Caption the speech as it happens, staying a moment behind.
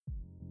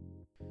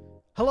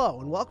Hello,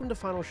 and welcome to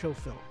Final Show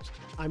Films.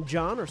 I'm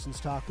John, or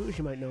Senstaku, as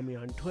you might know me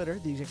on Twitter,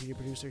 the executive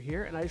producer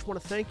here, and I just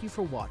want to thank you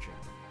for watching.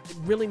 It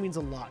really means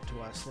a lot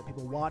to us that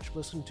people watch,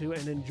 listen to,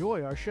 and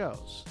enjoy our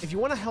shows. If you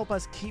want to help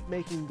us keep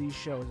making these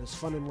shows as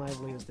fun and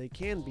lively as they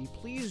can be,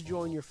 please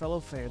join your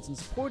fellow fans in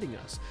supporting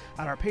us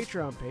at our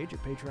Patreon page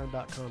at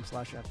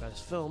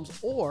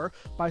patreon.com/fsfilms or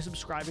by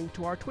subscribing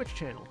to our Twitch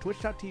channel,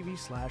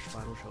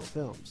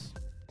 twitch.tv/finalshowfilms.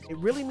 It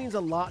really means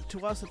a lot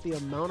to us that the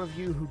amount of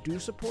you who do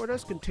support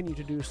us continue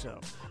to do so,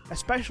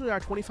 especially our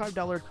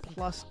 $25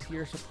 plus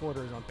tier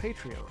supporters on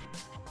Patreon.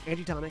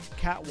 Antitonic,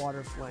 Cat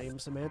Waterflame,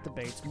 Samantha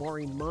Bates,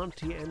 Maureen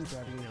Monty, and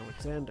Gravine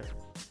Alexander.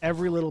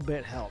 Every little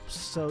bit helps,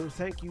 so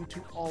thank you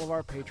to all of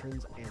our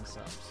patrons and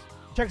subs.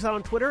 Check us out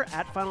on Twitter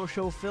at Final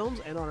Show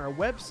Films and on our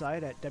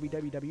website at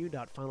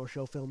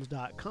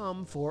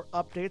www.finalshowfilms.com for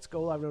updates,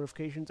 go-live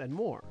notifications, and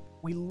more.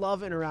 We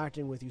love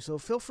interacting with you, so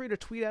feel free to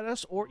tweet at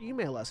us or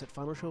email us at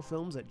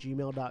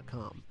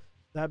finalshowfilms@gmail.com.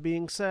 That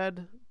being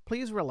said,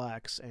 please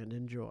relax and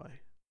enjoy.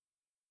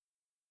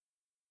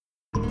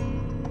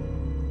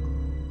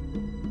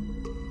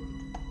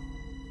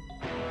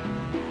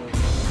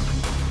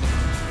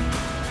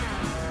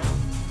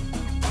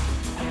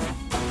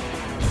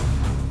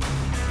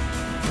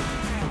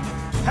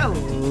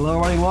 Hello,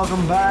 everybody.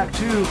 Welcome back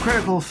to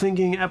Critical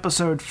Thinking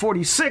episode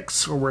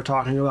 46, where we're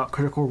talking about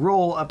Critical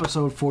Role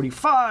episode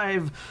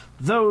 45,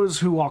 Those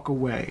Who Walk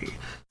Away,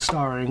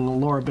 starring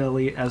Laura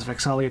Bailey as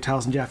Vexalia,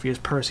 Taliesin Jaffe as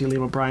Percy,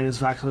 Liam O'Brien as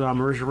Vax'ildan,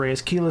 Marissa Ray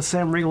as Keyleth,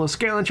 Sam Riegel as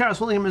Scanlan, Charles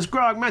William as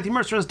Grog, Matthew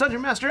Mercer as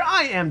Dungeon Master.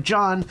 I am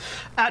John,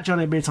 at John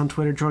A. Bates on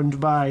Twitter, joined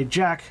by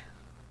Jack.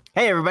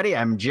 Hey, everybody.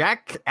 I'm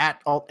Jack,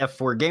 at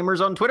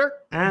AltF4Gamers on Twitter.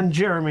 And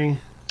Jeremy.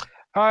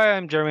 Hi,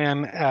 I'm Jeremy.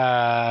 I'm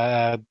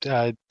at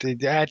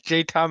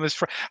J Thomas.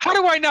 How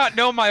do I not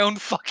know my own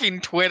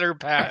fucking Twitter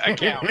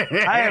account?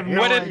 I have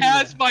no when idea. it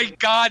has my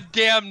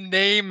goddamn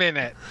name in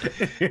it.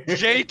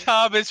 J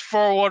Thomas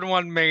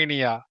 411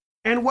 Mania.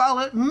 And while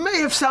it may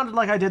have sounded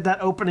like I did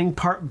that opening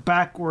part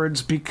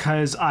backwards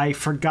because I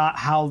forgot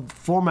how the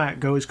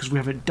format goes because we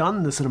haven't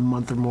done this in a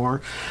month or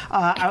more,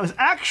 I was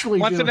actually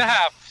Month and a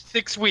half,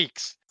 6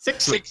 weeks.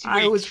 Six weeks.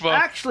 I was folks.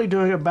 actually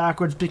doing it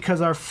backwards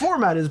because our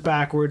format is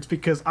backwards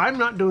because I'm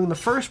not doing the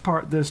first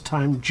part this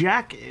time.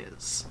 Jack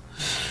is.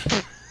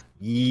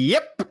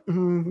 Yep.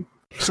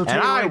 So And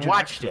I Jack.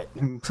 watched it.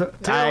 So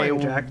take it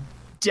away, Jack.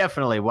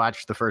 Definitely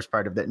watched the first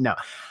part of it. No.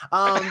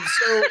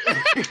 So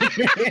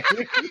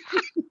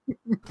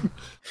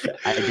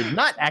I did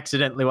not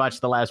accidentally watch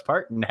the last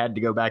part and had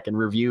to go back and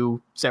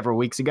review several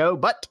weeks ago,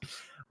 but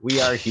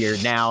we are here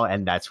now,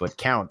 and that's what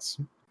counts.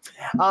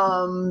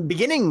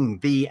 Beginning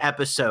the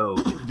episode,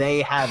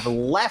 they have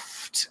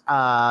left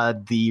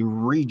the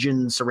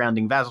region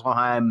surrounding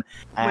Vasselheim.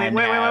 And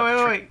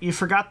Wait. You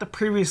forgot the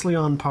previously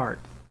on part.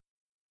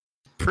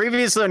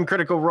 Previously on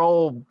Critical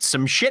Role,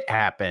 some shit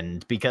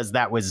happened because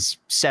that was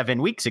 7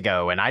 weeks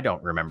ago, and I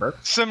don't remember.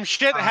 Some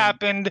shit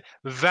happened.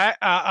 That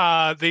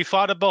they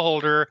fought a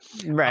beholder.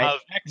 Right.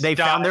 Vex They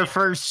found died. their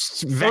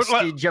first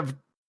vestige of...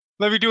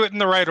 Let me do it in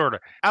the right order.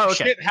 Oh,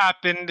 okay. Shit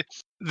happened.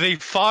 They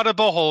fought a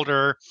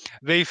beholder.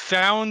 They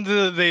found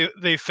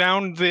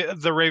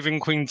the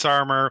Raven Queen's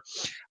armor.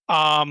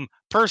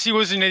 Percy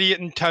was an idiot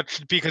and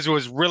touched because it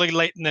was really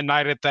late in the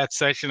night at that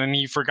session, and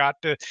he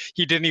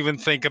didn't even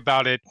think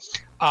about it.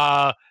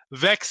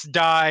 Vex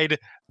died.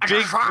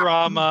 Big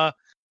drama.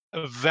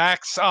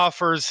 Vax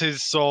offers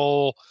his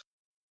soul.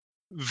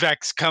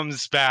 Vex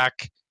comes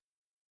back.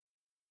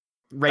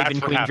 Raven That's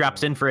what Queen happened.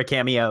 drops in for a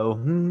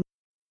cameo.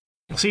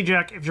 See,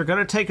 Jack, if you're going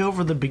to take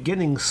over the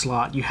beginning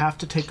slot, you have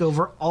to take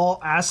over all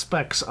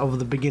aspects of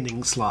the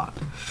beginning slot.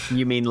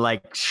 You mean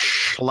like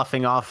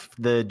sloughing off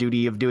the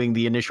duty of doing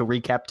the initial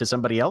recap to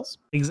somebody else?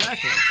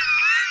 Exactly.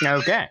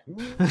 Okay.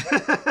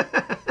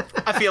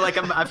 I feel like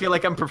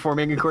I'm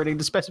performing according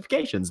to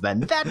specifications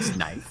then. That's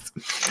nice.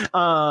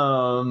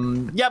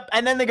 Yep,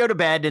 and then they go to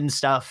bed and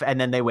stuff,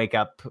 and then they wake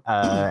up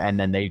and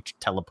then they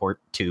teleport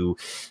to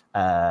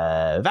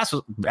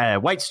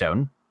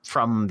Whitestone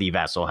from the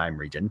Vasselheim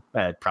region.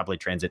 Probably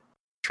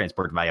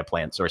transport via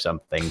plants or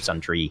something,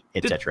 Suntree,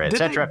 etc.,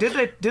 etc.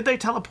 Did they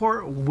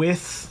teleport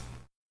with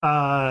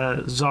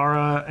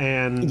Zara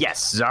and...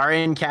 Yes, Zara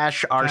and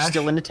Cash are Cash?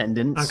 still in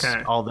attendance,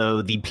 Okay.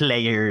 although the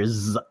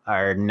players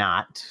are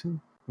not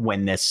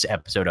when this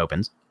episode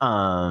opens.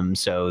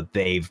 So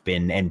they've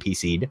been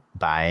NPC'd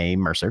by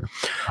Mercer.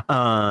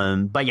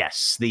 But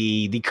yes,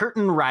 the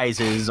curtain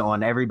rises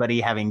on everybody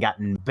having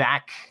gotten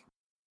back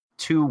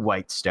to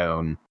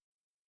Whitestone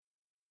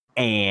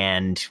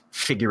and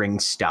figuring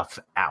stuff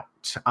out.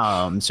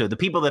 So the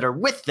people that are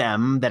with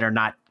them that are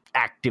not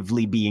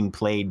actively being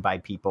played by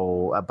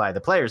people, by the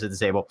players at the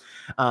table,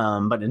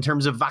 but in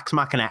terms of Vox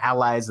Machina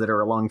allies that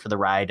are along for the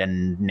ride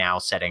and now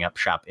setting up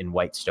shop in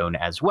Whitestone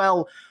as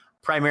well,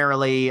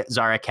 primarily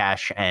Zara,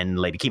 Cash, and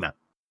Lady Kima.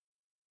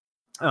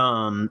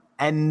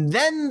 And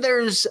then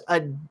there's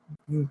a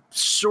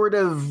sort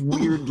of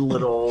weird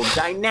little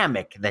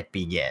dynamic that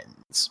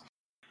begins.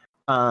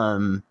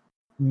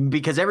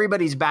 Because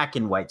everybody's back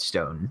in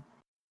Whitestone,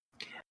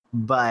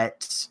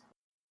 but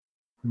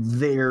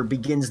there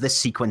begins this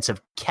sequence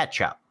of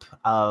catch-up,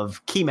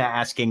 of Kima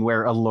asking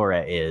where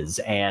Allura is,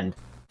 and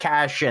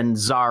Cash and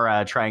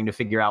Zara trying to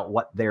figure out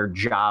what their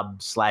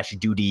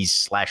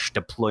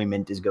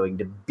job/duties/deployment is going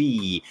to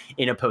be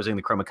in opposing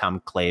the Chroma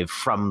Conclave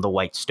from the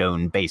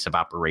Whitestone base of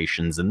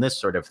operations and this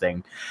sort of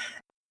thing.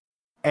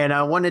 And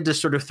I wanted to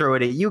sort of throw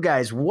it at you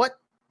guys.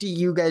 What do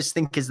you guys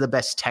think is the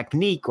best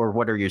technique, or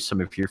what are some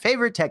of your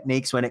favorite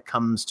techniques when it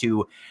comes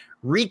to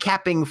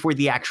recapping for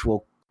the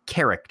actual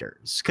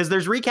characters? Because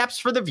there's recaps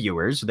for the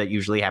viewers that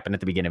usually happen at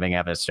the beginning of an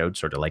episode,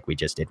 sort of like we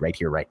just did right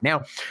here, right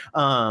now.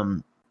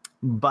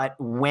 But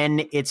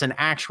when it's an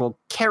actual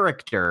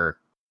character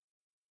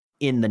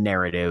in the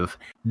narrative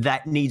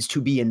that needs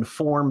to be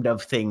informed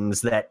of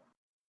things that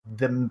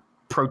the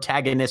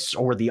protagonists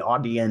or the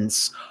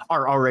audience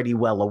are already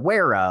well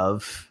aware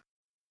of,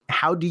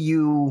 how do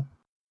you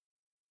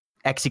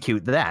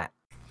execute that?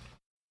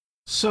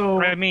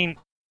 So, I mean,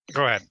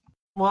 go ahead.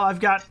 Well, I've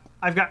got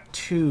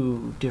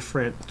two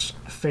different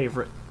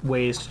favorite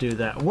ways to do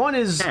that. One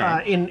is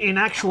in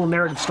actual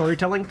narrative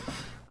storytelling.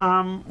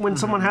 When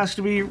someone has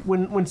to be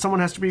when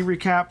someone has to be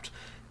recapped,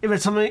 if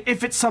it's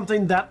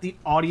something that the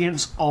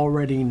audience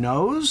already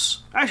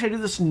knows. Actually, I do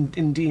this in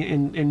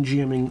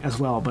GMing as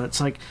well, but it's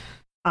like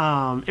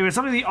if it's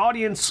something the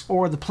audience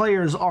or the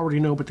players already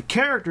know, but the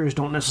characters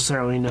don't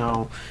necessarily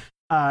know,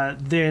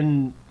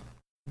 then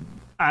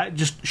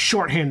just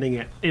shorthanding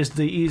it is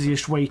the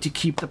easiest way to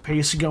keep the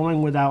pace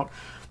going without,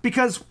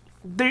 because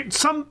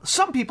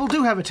some people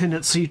do have a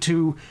tendency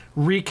to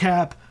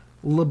recap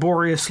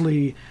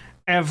laboriously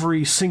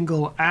every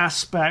single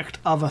aspect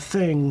of a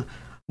thing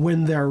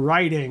when they're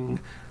writing.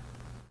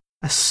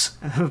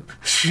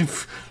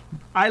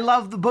 I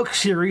love the book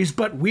series,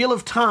 but Wheel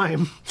of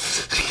Time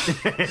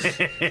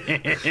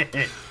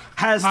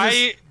has this tendency.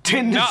 I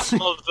do not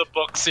love the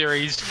book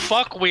series.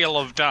 Fuck Wheel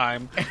of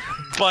Time.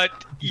 But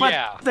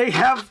yeah. They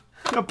have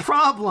a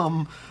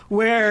problem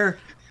where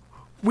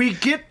we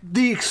get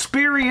the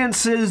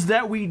experiences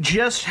that we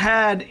just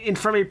had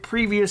from a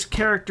previous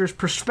character's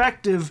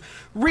perspective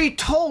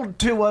retold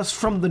to us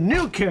from the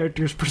new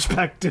character's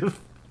perspective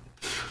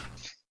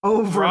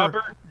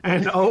over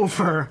and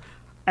over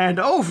and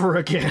over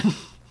again.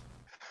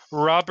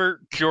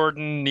 Robert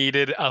Jordan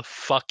needed a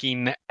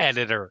fucking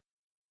editor.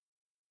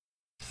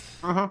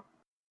 Uh-huh.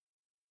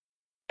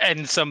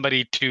 And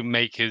somebody to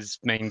make his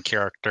main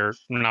character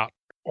not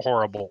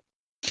horrible.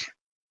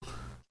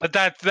 But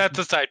that's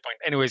a side point.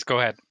 Anyways, go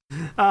ahead.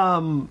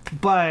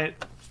 But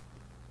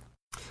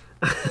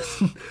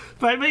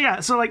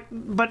yeah, so like,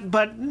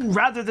 but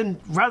rather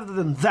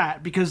than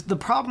that, because the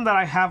problem that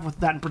I have with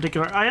that in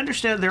particular, I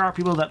understand there are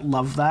people that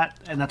love that,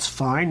 and that's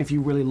fine if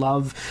you really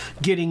love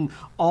getting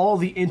all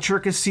the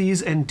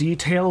intricacies and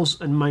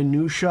details and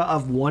minutia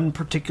of one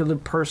particular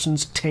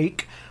person's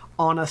take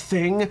on a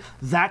thing.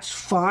 That's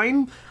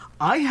fine.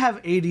 I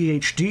have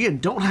ADHD and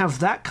don't have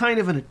that kind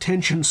of an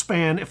attention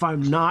span if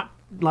I'm not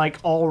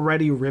like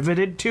already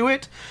riveted to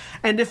it.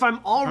 And if I'm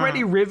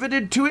already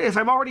riveted to it, if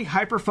I'm already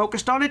hyper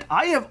focused on it,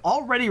 I have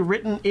already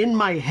written in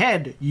my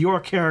head your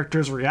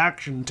character's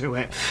reaction to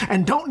it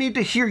and don't need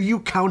to hear you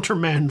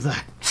countermand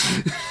that.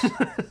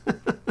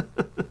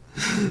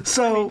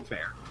 So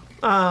fair.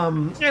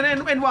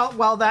 And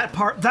while that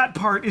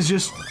part is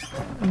just,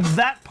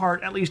 that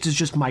part at least is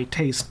just my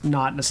taste,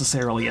 not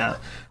necessarily a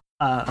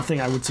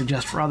thing I would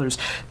suggest for others.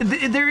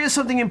 There is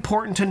something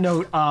important to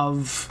note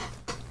of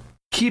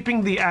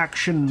keeping the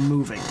action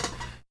moving,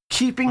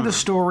 keeping the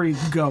story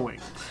going.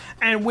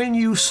 And when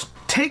you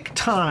take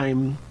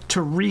time to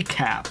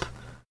recap,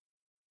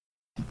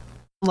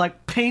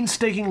 like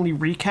painstakingly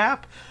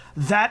recap,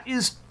 that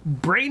is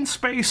brain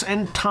space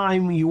and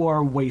time you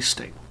are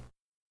wasting.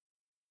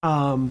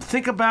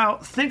 Think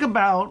about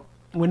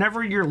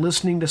whenever you're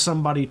listening to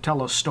somebody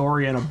tell a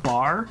story at a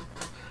bar,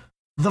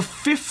 the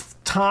fifth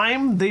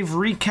time they've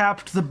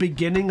recapped the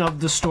beginning of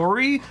the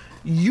story,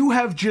 you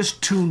have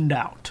just tuned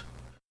out.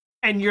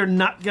 And you're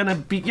not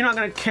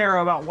gonna care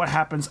about what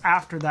happens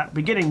after that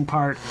beginning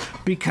part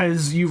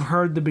because you've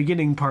heard the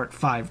beginning part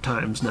 5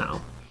 times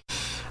now.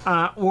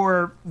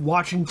 Or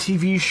watching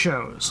TV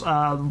shows.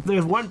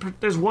 There's one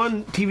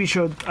TV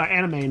show,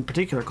 anime in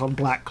particular, called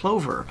Black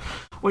Clover,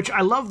 which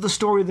I love the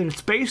story that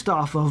it's based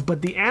off of,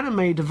 but the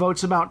anime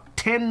devotes about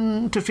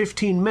 10 to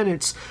 15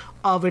 minutes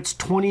of its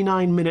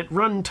 29-minute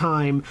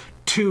runtime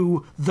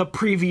to the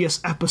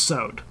previous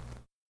episode,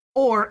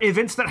 or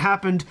events that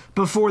happened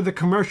before the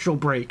commercial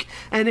break.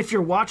 And if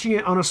you're watching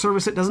it on a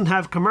service that doesn't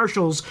have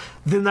commercials,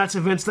 then that's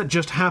events that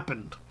just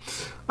happened.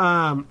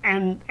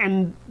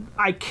 And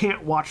I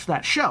can't watch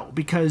that show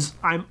because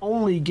I'm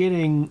only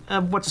getting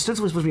what's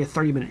ostensibly supposed to be a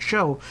 30-minute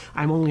show.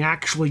 I'm only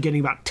actually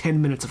getting about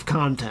 10 minutes of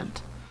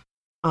content.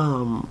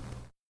 And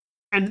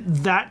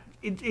that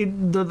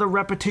the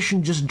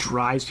repetition just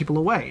drives people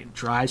away. It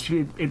drives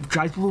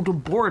people to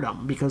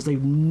boredom because they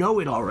know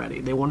it already.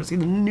 They want to see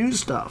the new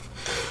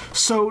stuff.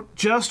 So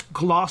just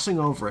glossing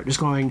over it, just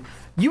going,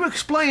 you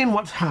explain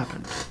what's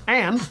happened,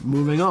 and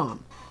moving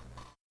on.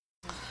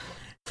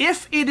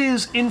 If it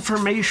is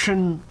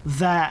information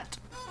that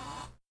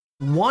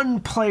one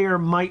player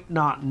might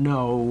not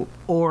know,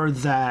 or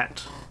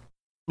that,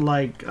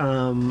 like,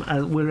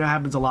 what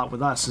happens a lot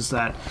with us is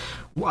that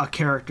a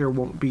character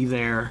won't be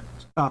there,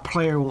 a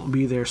player won't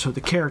be there, so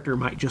the character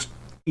might just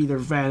either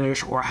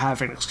vanish or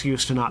have an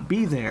excuse to not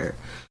be there.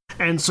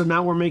 And so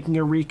now we're making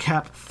a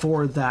recap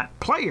for that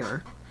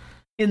player.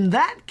 In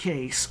that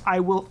case, I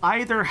will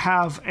either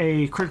have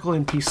a critical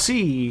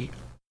NPC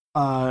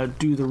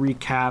do the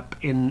recap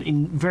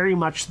in very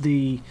much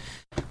the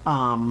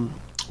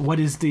what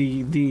is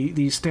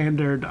the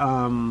standard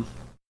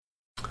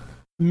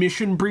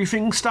mission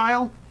briefing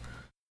style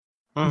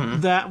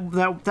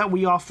that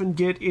we often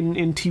get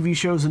in TV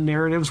shows and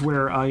narratives,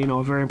 where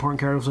a very important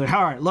character will say,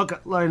 all right, look,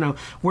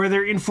 where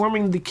they're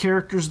informing the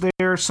characters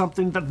there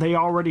something that they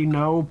already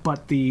know,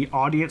 but the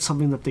audience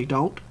something that they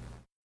don't.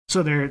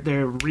 So they're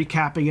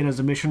recapping it as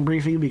a mission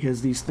briefing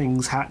because these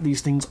things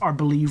are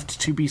believed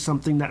to be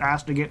something that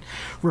has to get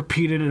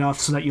repeated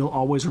enough so that you'll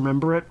always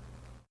remember it.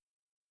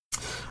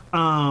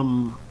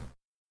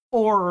 Or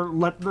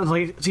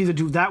it's either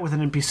do that with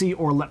an NPC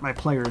or let my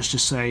players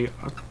just say,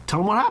 tell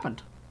them what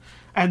happened.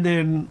 And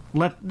then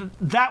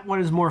that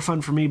one is more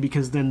fun for me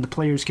because then the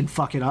players can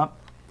fuck it up.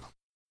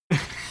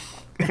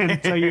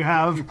 And so you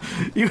have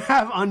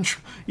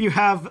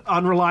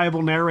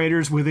unreliable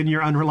narrators within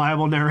your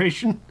unreliable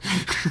narration.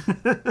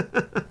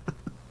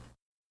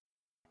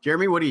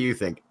 Jeremy, what do you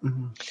think?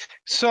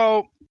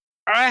 So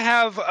I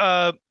have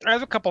a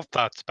couple of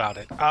thoughts about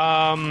it.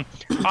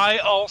 I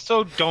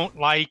also don't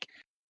like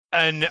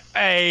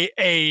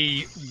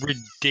a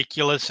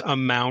ridiculous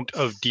amount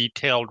of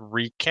detailed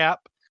recap.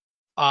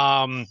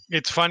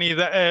 It's funny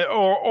that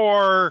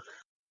or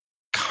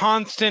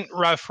constant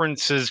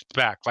references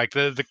back, like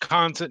the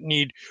constant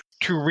need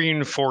to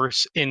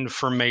reinforce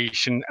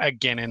information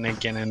again and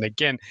again and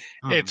again.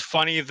 It's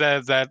funny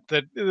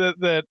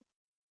that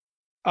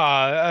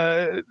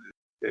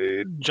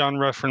John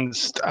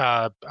referenced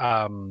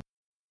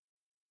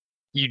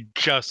you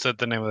just said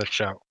the name of the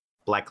show,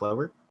 Black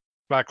Clover.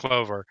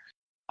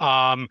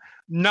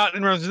 Not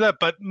in reference to that,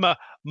 but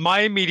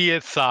my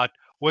immediate thought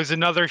was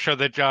another show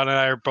that John and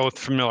I are both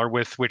familiar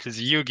with, which is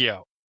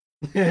Yu-Gi-Oh.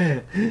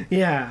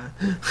 Yeah.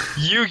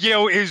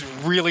 Yu-Gi-Oh is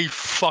really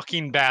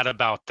fucking bad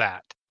about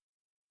that.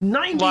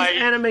 90s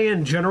anime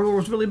in general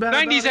was really bad.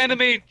 90s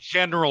anime in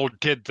general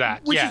did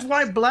that. Which is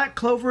why Black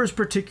Clover is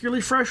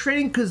particularly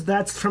frustrating, because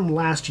that's from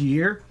last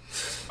year.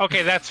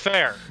 Okay, that's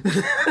fair.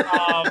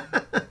 I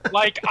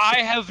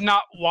have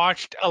not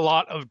watched a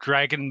lot of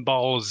Dragon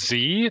Ball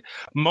Z,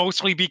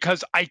 mostly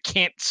because I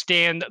can't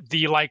stand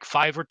the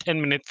 5 or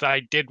 10 minutes that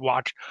I did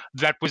watch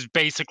that was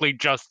basically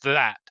just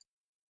that.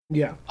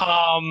 Yeah.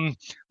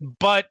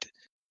 But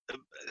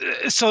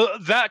so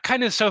that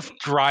kind of stuff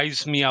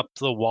drives me up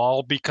the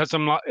wall because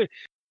I'm not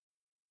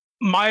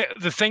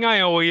the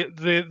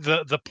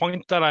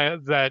point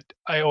that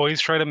I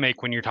always try to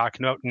make when you're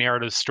talking about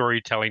narrative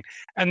storytelling,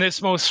 and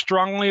this most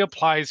strongly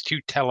applies to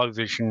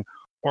television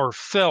or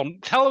film.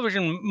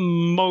 Television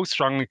most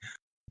strongly,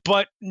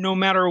 but no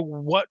matter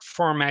what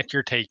format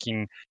you're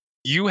taking,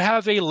 you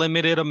have a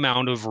limited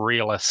amount of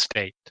real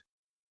estate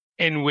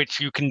in which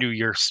you can do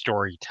your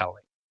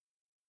storytelling.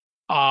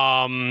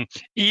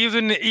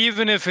 Even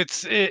if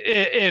it's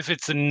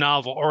a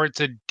novel or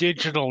it's a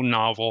digital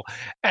novel,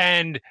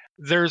 and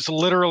there's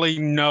literally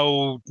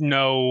no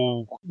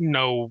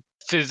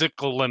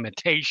physical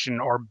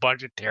limitation or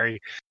budgetary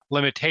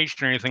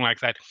limitation or anything like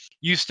that,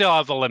 you still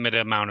have a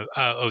limited amount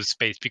of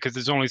space because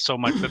there's only so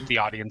much that the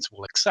audience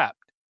will accept.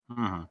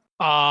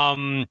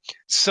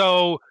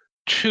 So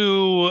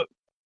to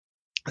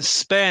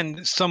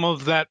spend some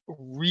of that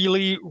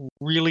really,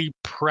 really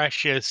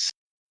precious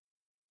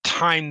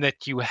time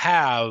that you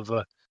have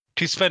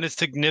to spend a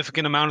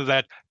significant amount of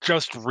that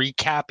just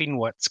recapping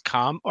what's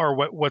come or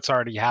what's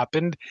already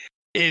happened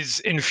is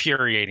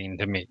infuriating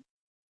to me,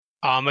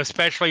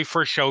 especially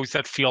for shows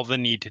that feel the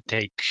need to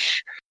take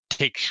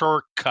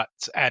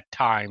shortcuts at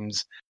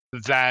times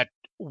that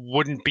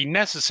wouldn't be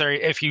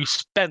necessary if you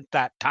spent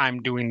that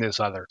time doing this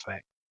other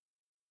thing.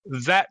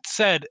 That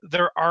said,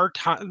 there are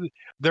times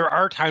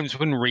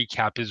when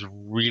recap is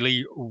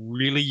really,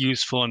 really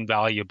useful and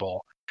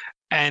valuable.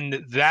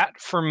 And that,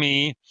 for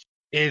me,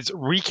 is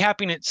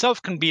recapping itself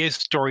can be a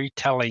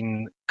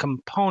storytelling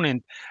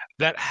component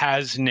that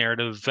has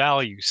narrative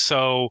value.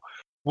 So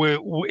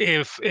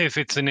if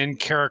it's an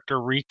in-character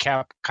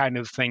recap kind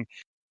of thing,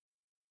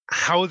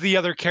 how the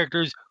other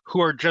characters who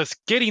are just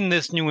getting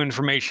this new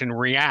information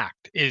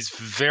react is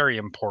very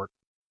important.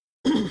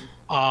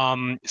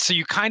 So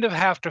you kind of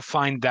have to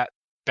find that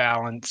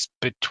balance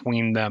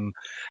between them,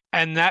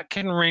 and that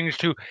can range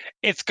to,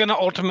 it's going to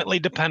ultimately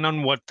depend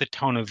on what the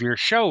tone of your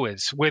show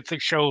is. With a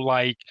show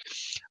like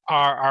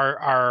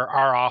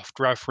our oft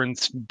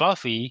referenced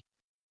Buffy,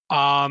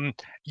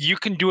 you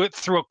can do it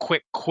through a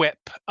quick quip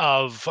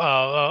of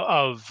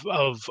a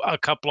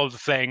couple of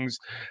things,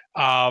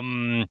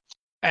 and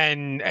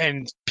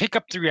pick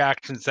up the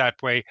reactions that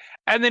way,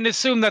 and then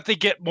assume that they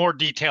get more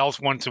details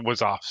once it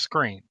was off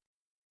screen.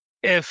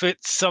 If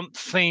it's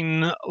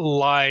something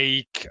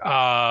like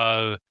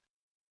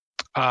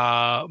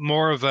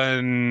more of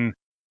an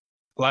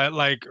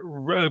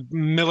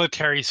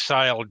military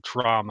style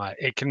drama.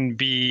 It can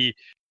be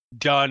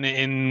done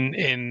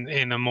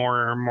in a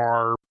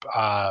more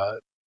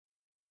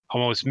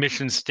almost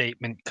mission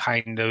statement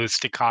kind of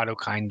staccato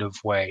kind of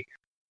way,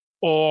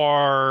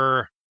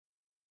 or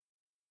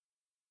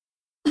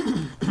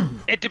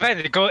it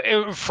depends.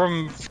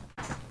 From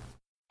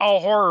a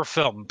horror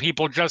film,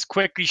 people just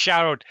quickly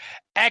shout out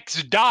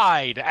X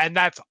died, and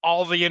that's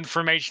all the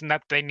information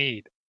that they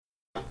need.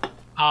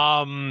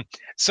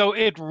 So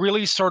it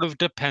really sort of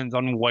depends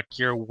on what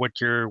tone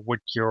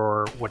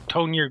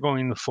you're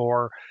going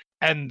for,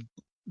 and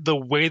the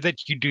way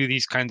that you do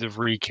these kinds of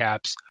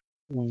recaps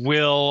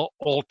will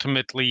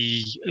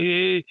ultimately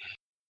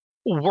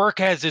work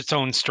as its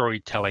own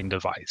storytelling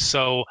device.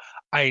 So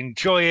I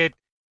enjoy it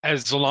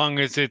as long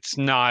as it's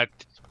not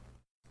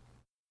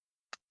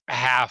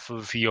half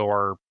of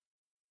your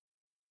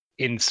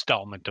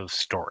installment of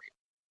story.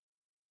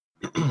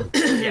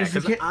 Yeah,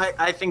 because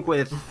I think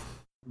with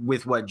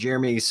what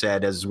Jeremy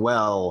said as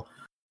well,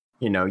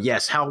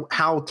 yes,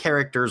 how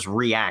characters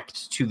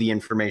react to the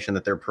information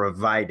that they're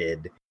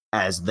provided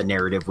as the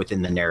narrative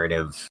within the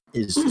narrative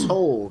is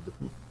told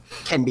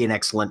can be an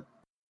excellent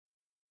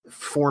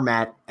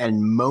format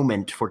and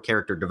moment for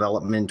character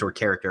development or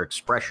character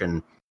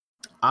expression.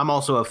 I'm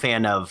also a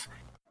fan of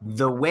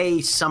the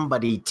way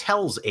somebody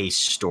tells a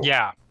story.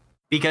 Yeah.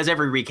 Because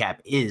every recap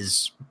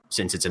is,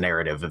 since it's a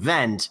narrative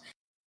event,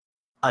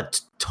 a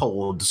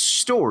told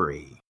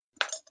story.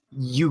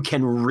 You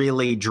can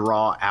really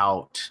draw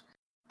out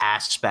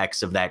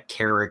aspects of that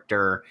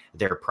character,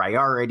 their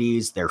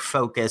priorities, their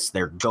focus,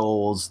 their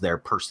goals, their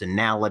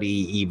personality,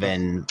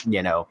 even,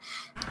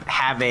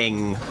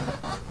 having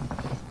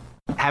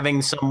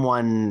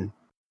someone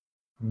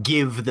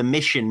give the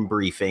mission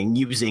briefing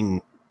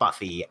using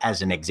Buffy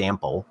as an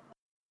example.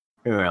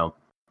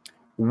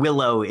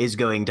 Willow is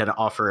going to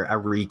offer a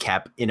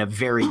recap in a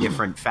very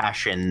different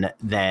fashion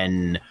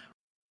than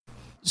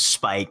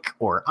Spike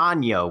or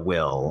Anya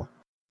will.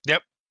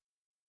 Yep.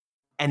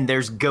 And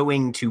there's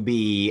going to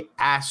be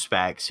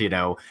aspects,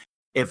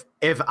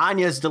 if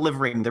Anya's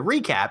delivering the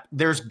recap,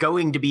 there's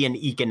going to be an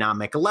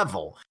economic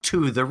level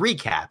to the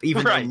recap,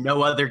 even though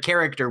no other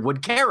character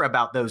would care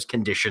about those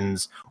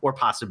conditions or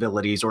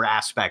possibilities or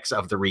aspects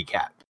of the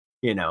recap,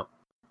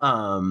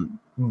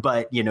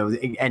 But,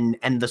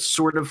 and the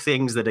sort of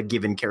things that a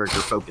given character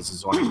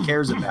focuses on and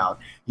cares about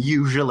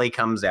usually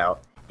comes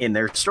out in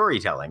their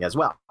storytelling as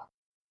well,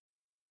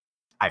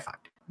 I find.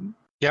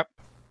 Yep.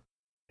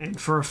 And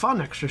for a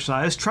fun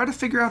exercise, try to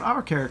figure out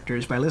our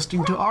characters by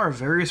listening to our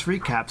various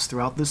recaps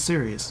throughout this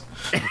series.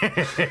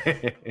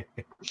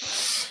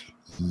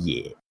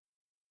 Yeah.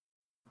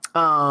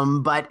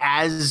 But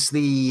as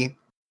the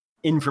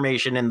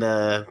information and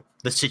the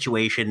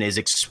situation is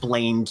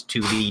explained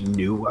to the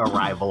new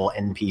arrival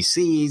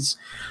NPCs,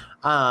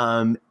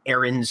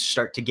 errands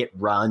start to get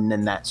run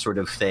and that sort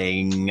of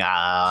thing.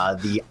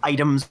 The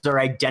items are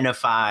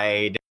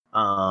identified.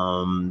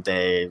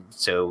 They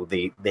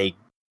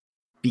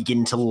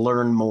begin to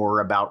learn more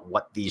about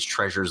what these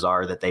treasures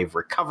are that they've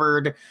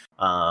recovered.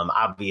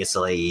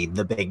 Obviously,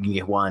 the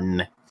big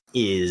one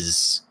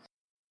is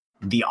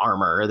the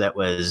armor that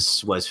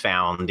was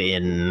found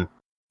in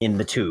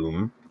the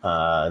tomb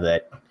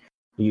that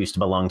used to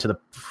belong to the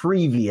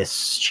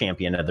previous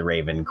champion of the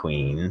Raven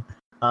Queen.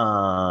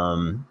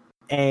 But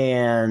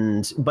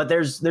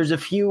there's a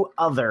few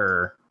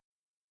other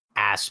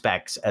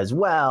aspects as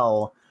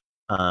well.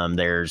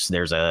 There's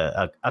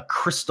a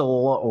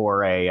crystal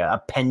or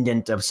a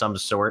pendant of some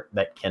sort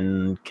that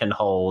can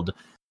hold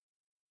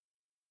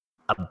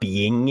a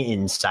being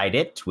inside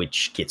it,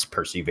 which gets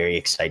Percy very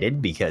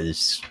excited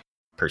because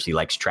Percy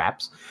likes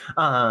traps.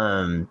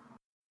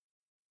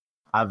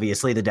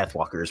 Obviously, the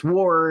Deathwalker's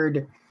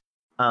ward,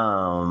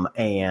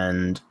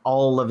 and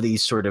all of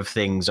these sort of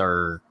things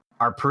are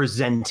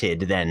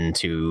presented then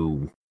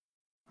to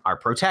our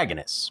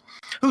protagonists,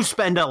 who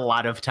spend a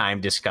lot of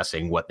time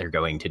discussing what they're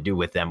going to do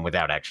with them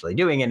without actually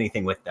doing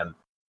anything with them.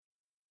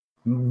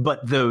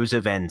 But those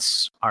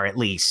events are at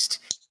least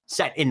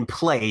set in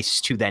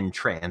place to then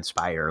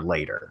transpire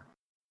later.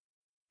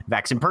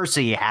 Vax and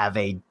Percy have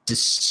a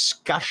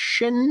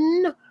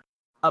discussion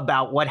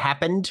about what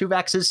happened to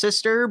Vax's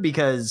sister,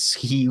 because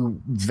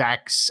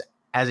Vax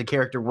as a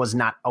character was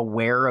not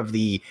aware of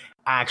the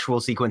actual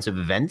sequence of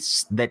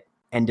events that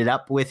ended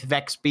up with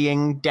Vex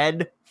being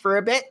dead for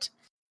a bit.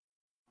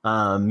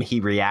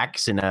 He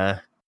reacts in about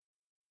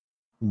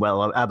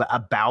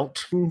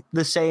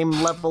the same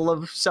level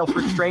of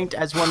self-restraint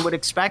as one would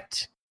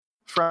expect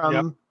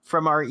from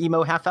our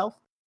emo half-elf.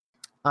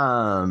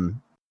 But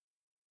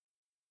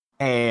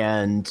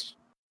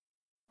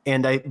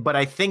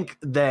I think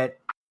that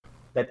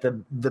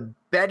the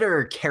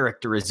better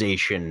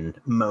characterization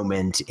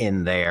moment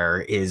in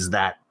there is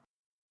that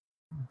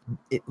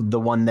the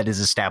one that is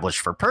established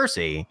for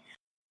Percy,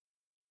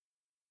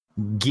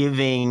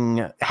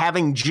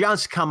 having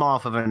just come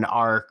off of an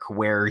arc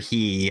where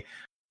he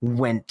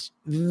went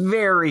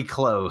very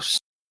close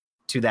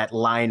to that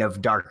line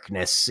of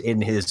darkness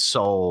in his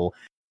soul,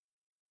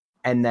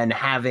 and then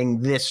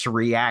having this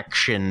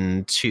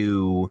reaction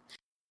to,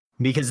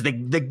 because the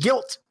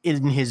guilt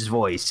in his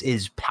voice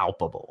is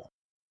palpable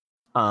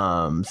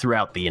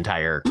throughout the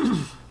entire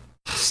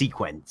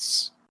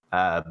sequence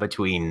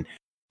between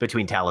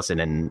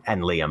Taliesin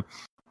and Liam.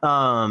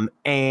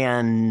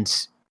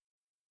 And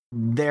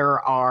there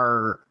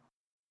are,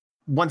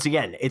 once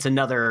again, it's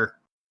another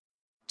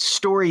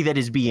story that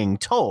is being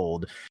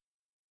told,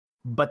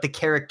 but the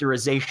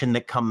characterization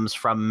that comes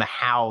from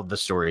how the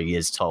story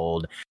is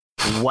told,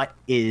 what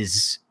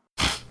is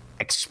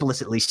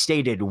explicitly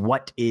stated,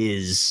 what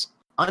is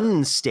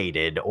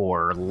unstated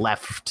or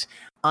left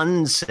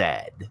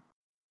unsaid,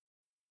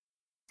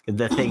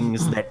 the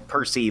things that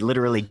Percy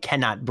literally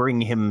cannot bring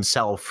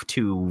himself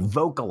to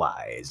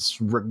vocalize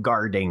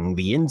regarding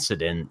the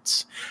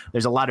incident.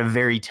 There's a lot of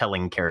very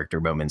telling character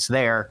moments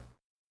there.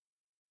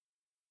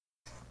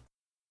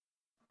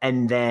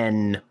 And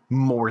then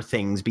more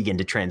things begin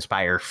to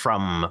transpire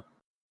from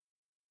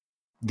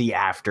the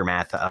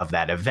aftermath of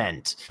that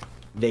event.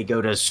 They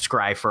go to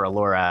scry for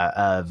Allura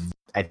of,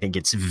 I think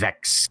it's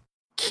Vex,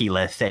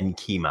 Keyleth, and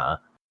Kima.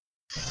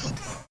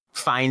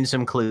 Find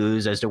some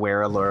clues as to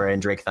where Allura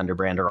and Drake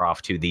Thunderbrand are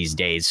off to these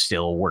days,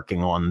 still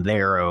working on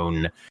their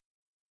own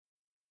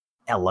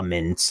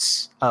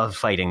elements of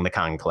fighting the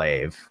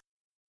Conclave.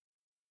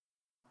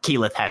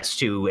 Keyleth has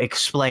to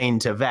explain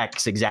to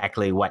Vex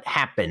exactly what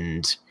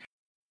happened,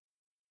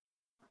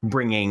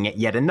 bringing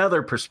yet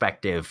another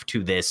perspective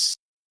to this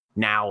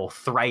now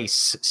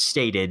thrice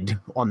stated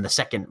on the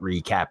second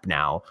recap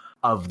now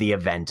of the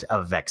event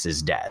of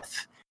Vex's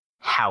death,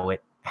 how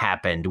it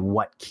happened,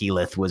 what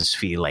Keyleth was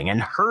feeling,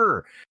 and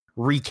her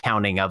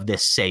recounting of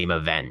this same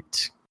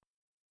event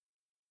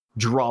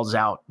draws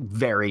out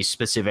very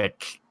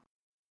specific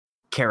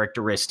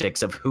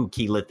characteristics of who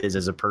Keyleth is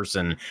as a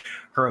person,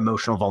 her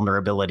emotional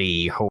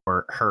vulnerability,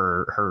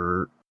 her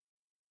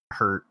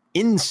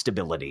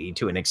instability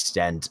to an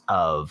extent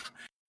of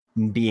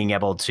being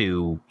able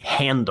to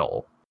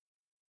handle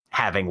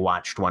having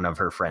watched one of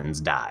her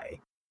friends die.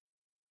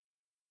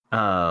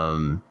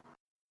 And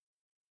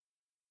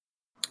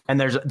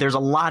there's a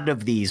lot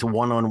of these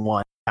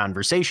one-on-one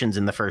conversations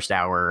in the first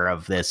hour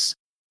of this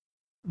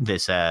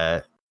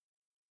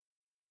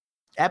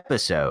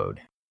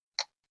episode.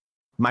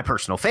 My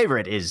personal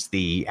favorite is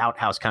the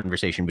outhouse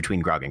conversation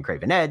between Grog and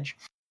Craven Edge,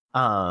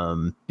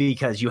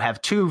 because you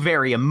have two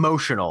very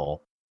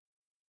emotional,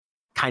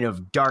 kind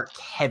of dark,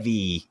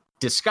 heavy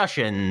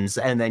discussions,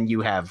 and then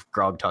you have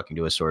Grog talking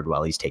to a sword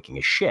while he's taking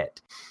a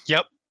shit.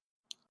 Yep.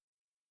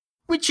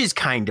 Which is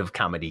kind of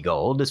comedy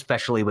gold,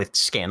 especially with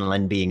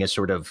Scanlan being a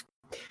sort of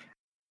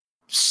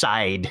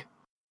side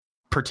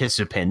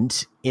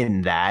participant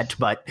in that,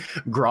 but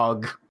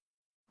Grog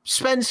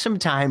spends some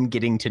time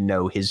getting to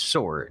know his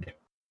sword,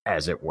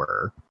 as it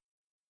were,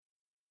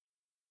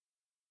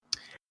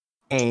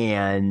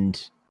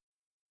 and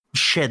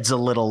sheds a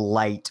little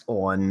light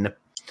on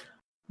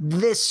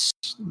this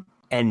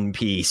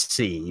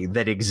NPC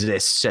that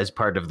exists as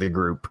part of the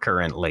group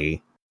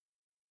currently.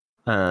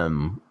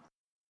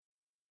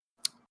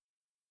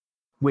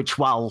 Which,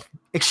 while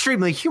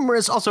extremely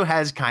humorous, also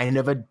has kind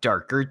of a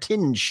darker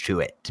tinge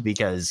to it,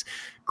 because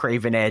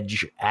Craven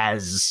Edge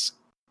as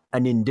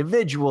an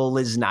individual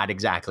is not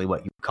exactly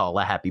what you call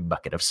a happy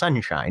bucket of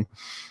sunshine.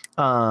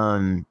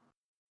 And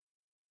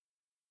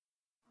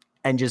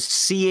just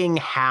seeing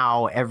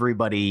how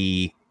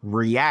everybody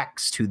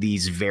reacts to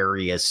these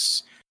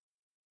various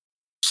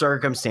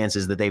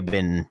circumstances that they've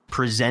been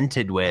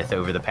presented with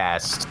over the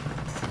past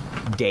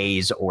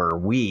days or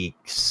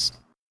weeks.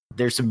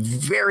 There's some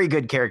very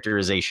good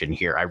characterization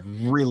here. I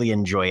really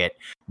enjoy it,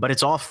 but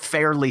it's all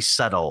fairly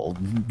subtle.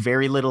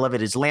 Very little of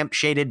it is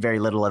lampshaded. Very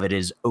little of it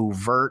is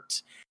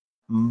overt,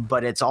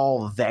 but it's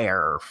all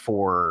there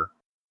for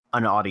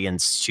an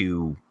audience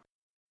to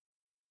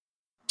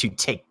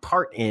take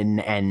part in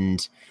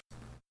and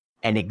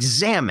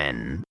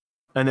examine.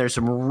 And there's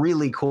some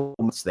really cool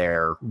moments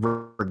there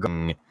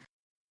regarding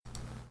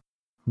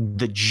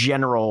the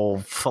general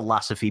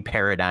philosophy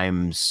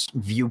paradigms,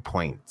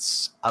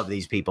 viewpoints of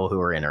these people who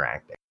are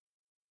interacting.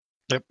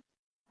 Yep.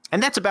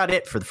 And that's about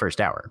it for the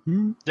first hour.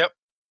 Yep.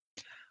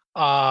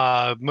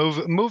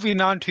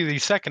 Moving on to the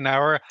second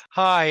hour.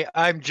 Hi,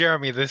 I'm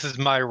Jeremy. This is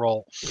my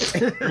role.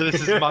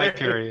 This is my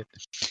period.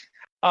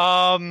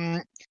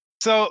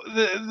 So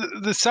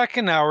the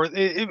second hour,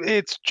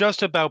 it's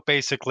just about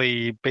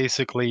basically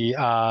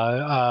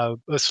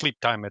sleep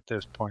time at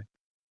this point.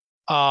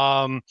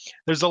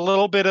 There's a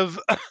little bit of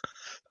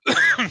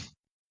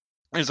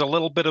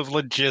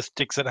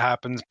logistics that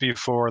happens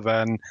before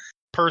then.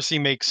 Percy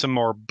makes some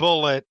more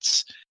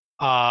bullets,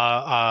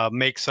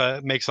 makes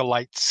a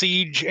light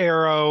siege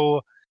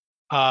arrow.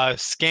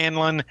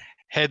 Scanlan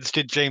heads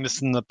to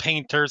Jameson the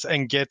Painters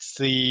and gets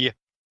the,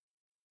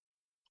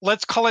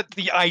 let's call it,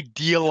 the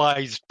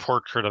idealized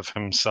portrait of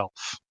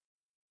himself.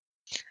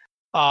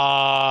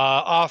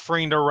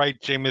 Offering to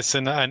write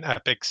Jameson an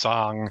epic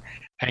song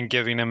and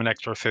giving him an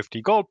extra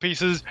 50 gold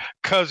pieces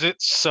because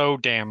it's so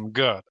damn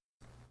good.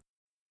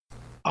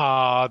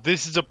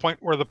 This is a point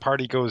where the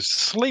party goes to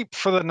sleep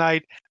for the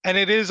night, and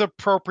it is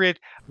appropriate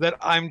that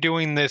I'm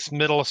doing this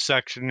middle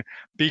section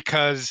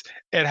because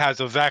it has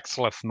a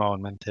Vexleth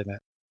moment in it.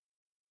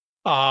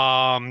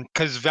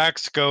 Because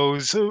Vex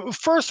goes,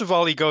 first of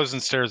all, he goes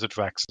and stares at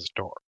Vex's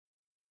door.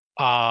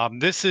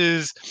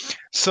 Vax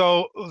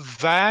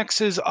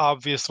is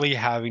obviously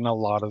having a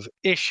lot of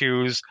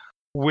issues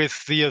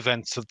with the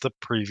events of the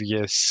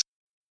previous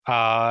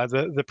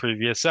the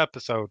previous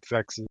episode,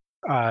 Vex's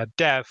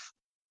death,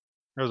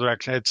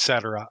 resurrection,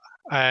 etc.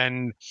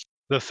 And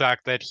the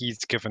fact that he's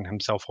given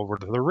himself over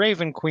to the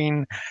Raven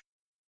Queen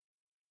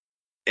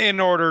in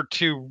order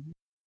to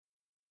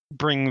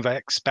bring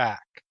Vex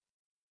back.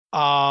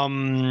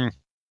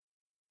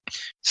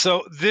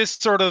 So this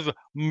sort of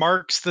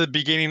marks the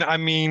beginning. I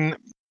mean,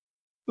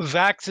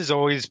 Vax has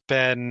always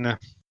been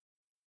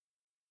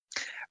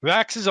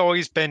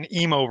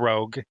emo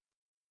rogue,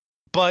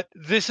 but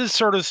this is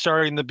sort of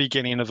starting the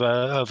beginning of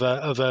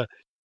a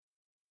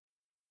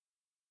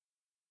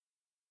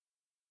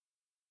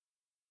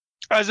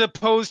as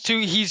opposed to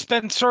he's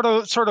been sort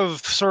of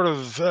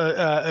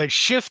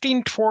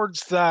shifting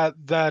towards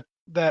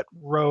that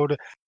road.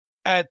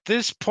 At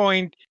this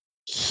point,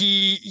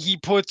 he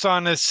puts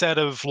on a set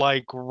of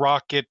like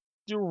rocket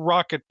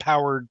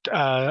powered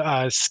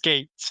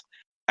skates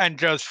and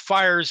just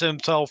fires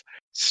himself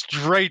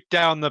straight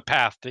down the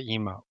path to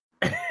emo.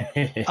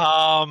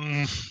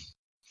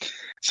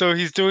 So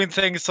he's doing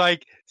things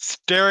like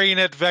staring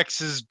at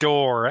Vex's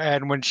door,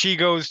 and when she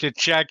goes to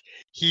check,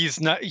 he's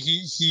not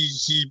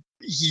he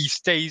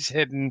stays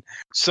hidden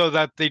so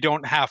that they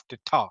don't have to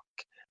talk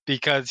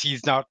because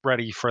he's not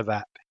ready for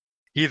that.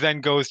 He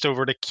then goes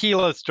over to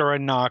Keyleth's door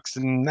and knocks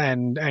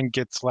and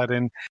gets let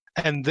in,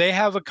 and they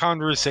have a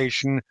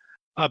conversation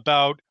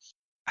about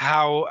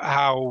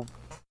how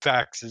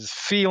Vax is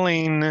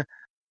feeling.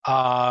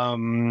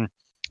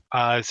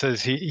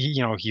 Says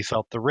he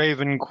felt the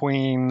Raven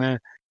Queen.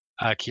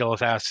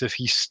 Keyleth asks if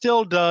he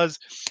still does,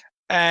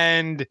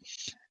 and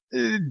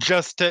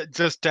just to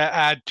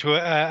add to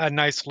a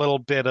nice little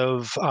bit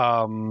of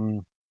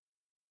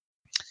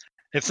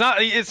it's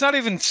not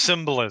even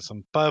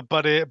symbolism,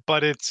 but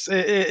it's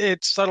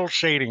subtle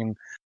shading.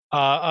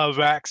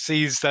 Vax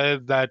sees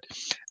that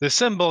the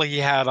symbol he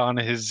had on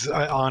his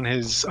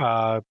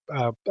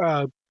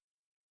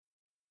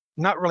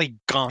not really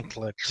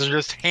gauntlets, so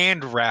just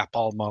hand wrap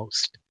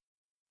almost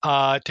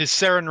to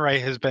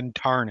Sarenrae has been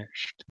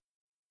tarnished.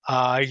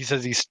 He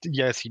says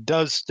he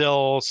does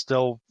still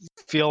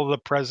feel the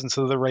presence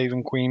of the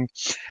Raven Queen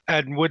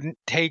and wouldn't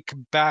take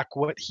back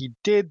what he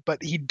did,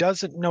 but he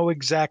doesn't know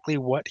exactly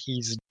what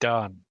he's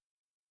done.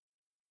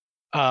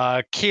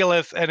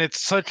 Keyleth, and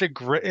it's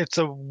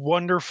a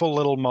wonderful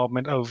little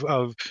moment of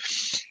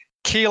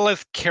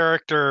Keyleth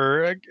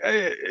character.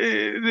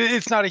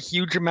 It's not a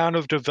huge amount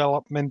of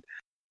development,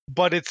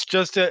 but it's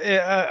just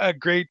a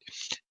great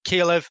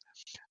Keyleth.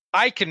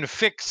 I can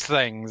fix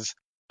things.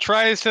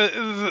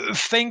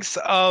 Thinks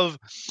of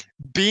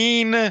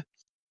being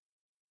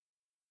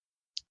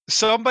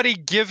somebody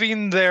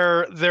giving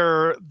their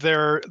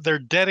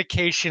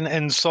dedication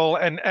and soul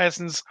and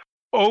essence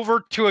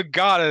over to a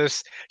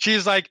goddess.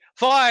 She's like,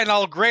 fine,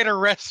 I'll greater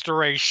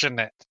restoration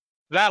it.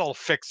 That'll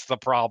fix the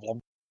problem.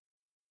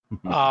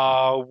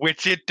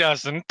 Which it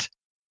doesn't.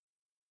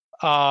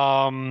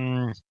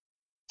 And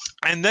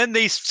then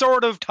they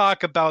sort of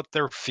talk about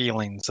their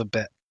feelings a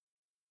bit.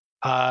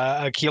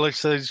 Keyleth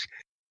says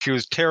she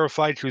was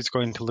terrified she was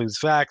going to lose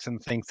Vax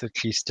and thinks that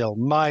she still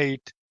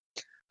might.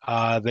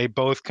 They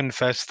both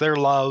confess their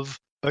love,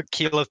 but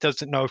Keyleth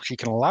doesn't know if she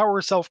can allow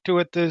herself to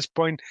at this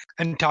point,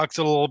 and talks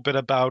a little bit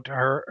about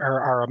her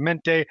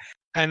Aramente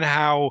and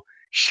how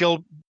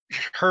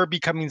her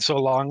becoming so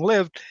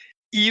long-lived,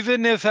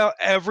 even if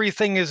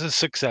everything is a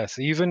success,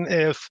 even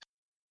if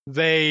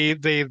they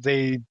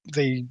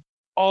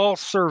all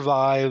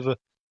survive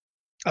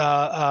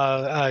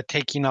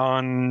taking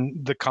on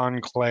the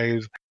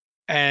Conclave,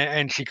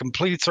 and she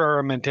completes her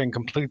Aramente and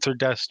completes her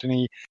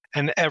destiny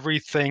and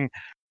everything.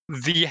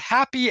 The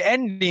happy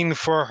ending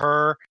for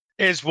her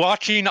is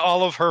watching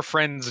all of her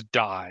friends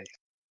die.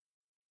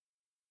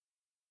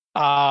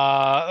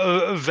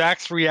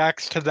 Vax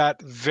reacts to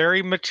that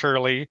very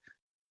maturely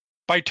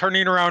by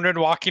turning around and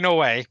walking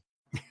away.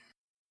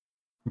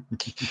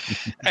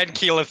 And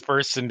Keyleth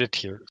bursts into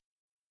tears.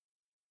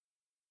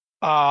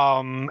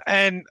 For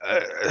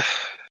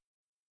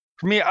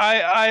me,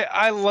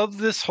 I love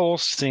this whole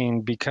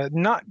scene because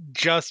not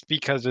just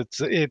because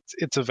it's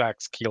a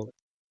Vax Keyleth.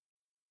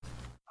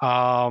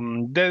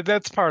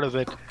 That's part of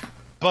it,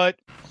 but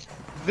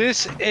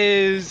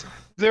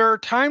there are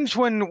times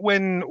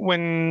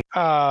when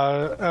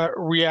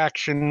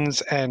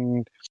reactions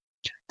and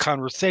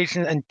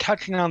conversation and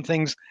touching on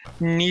things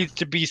needs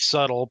to be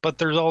subtle, but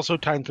there's also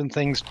times when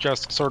things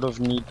just sort of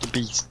need to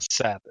be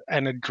said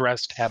and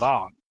addressed head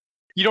on.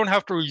 You don't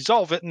have to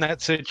resolve it in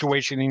that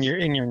situation in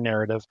your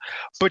narrative,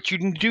 but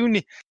you do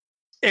need.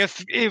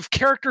 If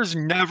characters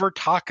never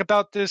talk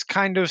about this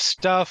kind of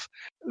stuff,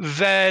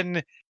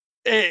 then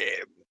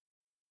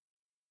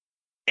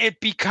it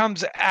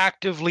becomes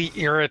actively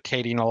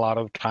irritating a lot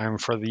of time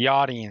for the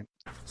audience.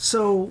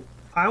 So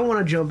I want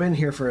to jump in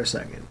here for a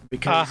second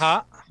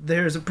because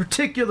there's a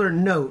particular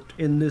note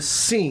in this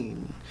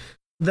scene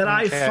that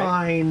I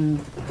find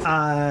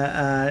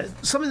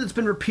something that's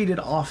been repeated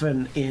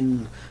often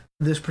in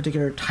this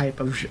particular type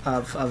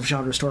of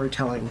genre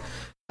storytelling.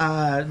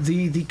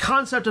 The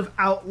concept of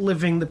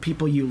outliving the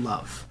people you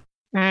love.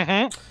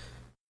 Mm-hmm.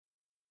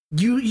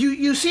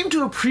 You seem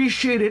to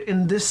appreciate it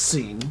in this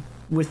scene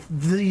with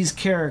these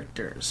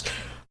characters.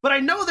 But I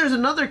know there's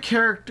another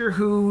character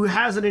who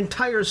has an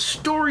entire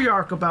story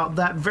arc about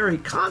that very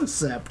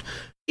concept,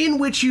 in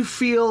which you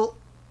feel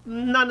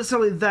not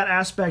necessarily that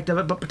aspect of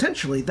it, but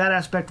potentially that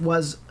aspect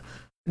was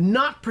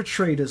not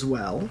portrayed as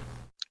well.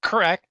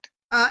 Correct.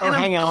 And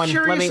hang I'm on.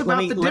 curious Let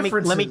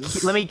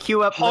me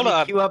cue up. Hold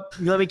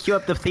Let me cue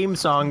up the theme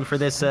song for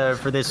this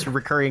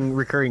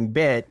recurring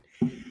bit.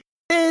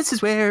 This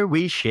is where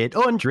we shit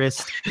on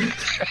Drizzt.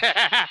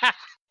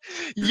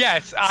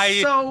 Yes,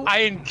 I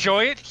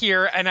enjoy it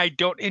here, and I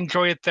don't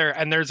enjoy it there,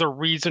 and there's a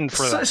reason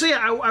for that. So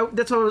yeah,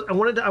 that's what I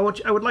wanted. I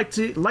would like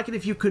it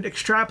if you could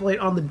extrapolate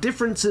on the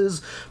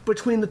differences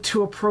between the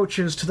two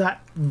approaches to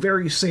that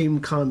very same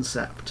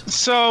concept.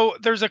 So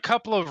there's a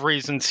couple of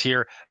reasons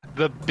here.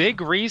 The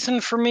big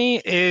reason for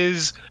me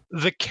is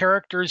the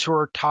characters who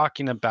are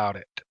talking about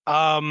it.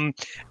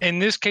 In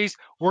this case,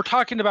 we're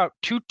talking about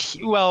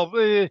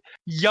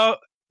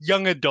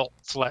young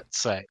adults, let's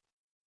say.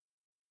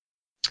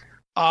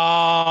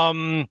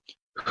 When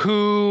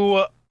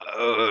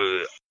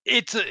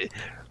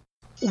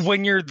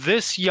you're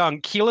this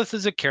young, Keyleth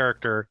is a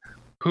character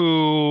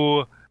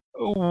who,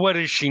 what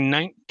is she,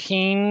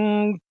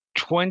 19,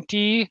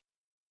 20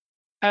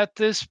 at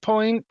this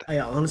point? I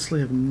honestly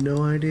have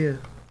no idea.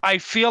 I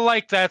feel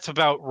like that's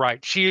about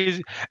right. She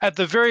is, at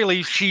the very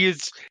least,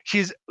 she's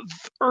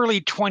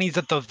early 20s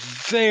at the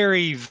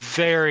very,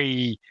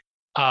 very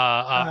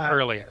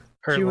earliest.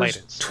 She was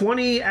latest.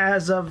 20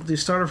 as of the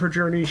start of her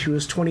journey. She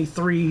was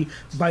 23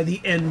 by the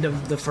end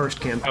of the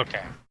first campaign.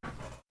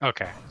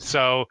 Okay.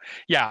 So,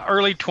 yeah,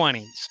 early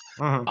 20s.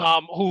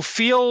 Mm-hmm. Who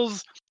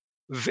feels,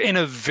 in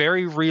a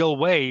very real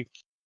way,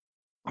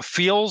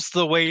 feels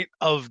the weight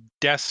of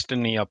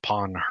destiny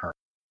upon her.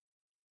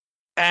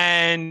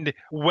 And,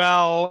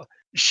 well,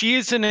 she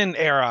is in an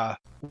era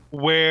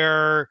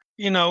where,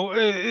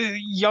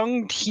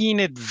 young teen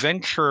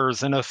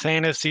adventurers in a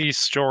fantasy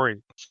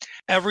story.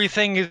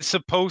 Everything is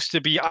supposed to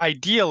be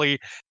ideally,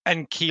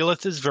 and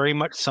Keyleth is very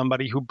much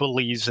somebody who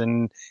believes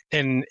in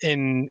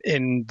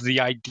the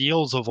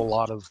ideals of a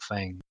lot of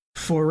things.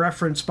 For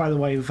reference, by the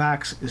way,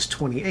 Vax is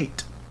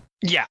 28.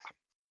 Yeah.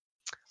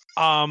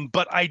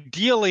 But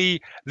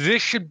ideally,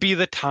 this should be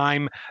the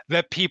time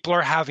that people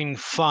are having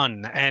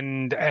fun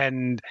and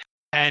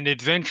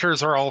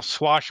adventures are all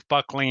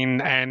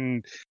swashbuckling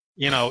and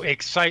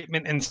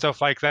excitement and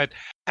stuff like that.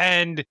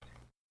 And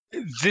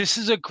this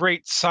is a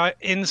great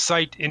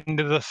insight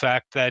into the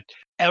fact that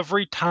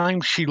every time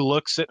she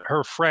looks at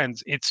her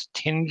friends, it's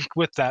tinged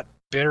with that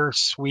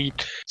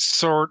bittersweet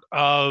sort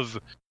of,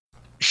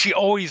 she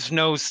always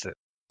knows that.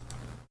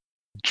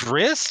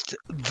 Drizzt,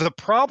 the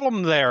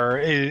problem there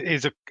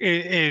is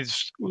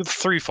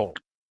threefold.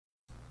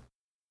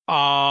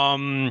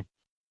 One,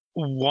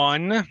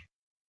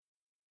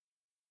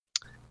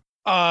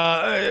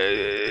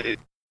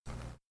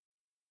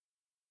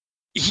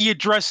 he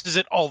addresses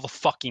it all the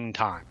fucking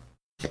time.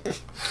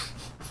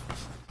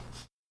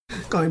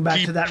 Going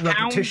back to that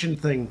repetition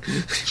thing.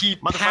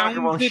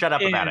 Motherfucker won't shut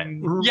up about it.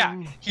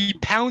 Yeah, he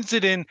pounds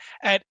it in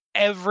at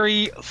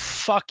every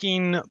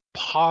fucking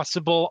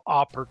possible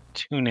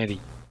opportunity.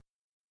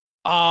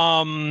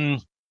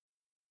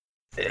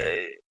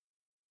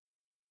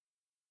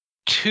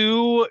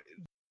 Two,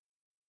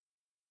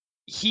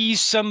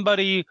 he's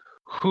somebody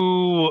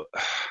who,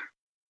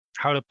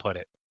 how to put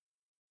it?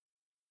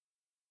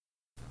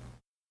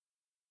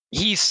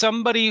 He's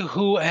somebody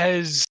who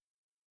has,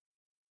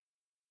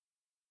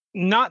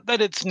 not that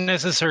it's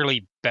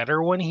necessarily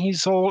better when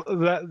he's old,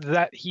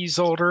 that he's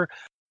older,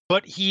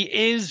 but he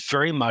is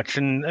very much,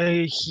 and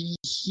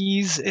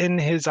he's in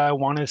his, I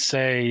want to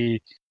say,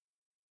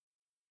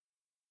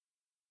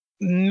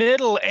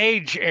 middle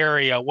age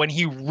area when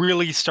he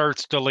really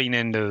starts to lean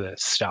into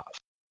this stuff.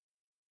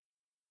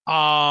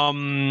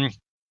 And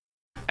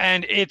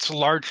it's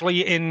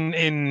largely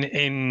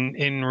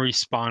in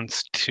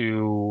response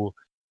to,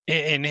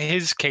 in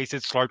his case,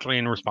 it's largely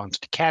in response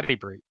to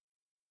Catti-brie,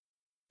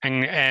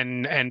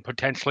 and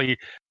potentially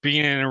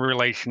being in a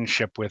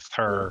relationship with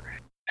her,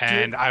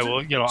 and I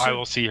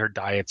will see her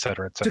die,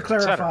 etc., etc.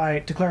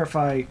 To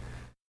clarify,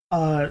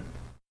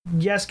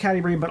 yes,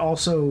 Catti-brie, but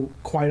also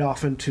quite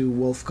often to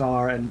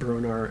Wulfgar and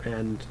Brunner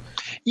and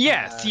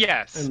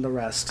yes, and the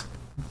rest.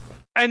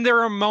 And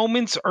there are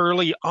moments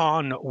early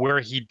on where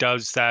he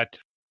does that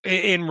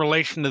in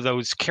relation to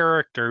those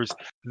characters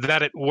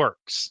that it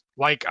works.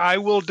 Like, I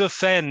will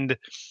defend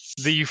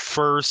the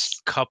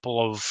first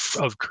couple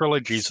of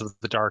trilogies of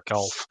the Dark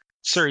Elf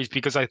series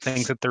because I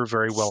think that they're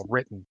very well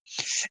written.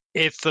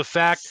 It's the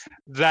fact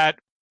that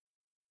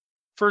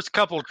first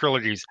couple of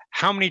trilogies.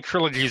 How many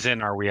trilogies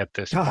in are we at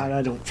this God, point?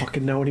 I don't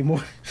fucking know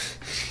anymore.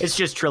 It's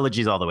just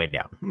trilogies all the way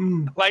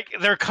down. Like,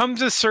 there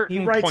comes a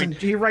certain point.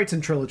 He writes in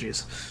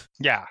trilogies.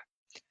 Yeah.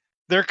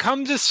 There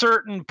comes a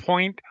certain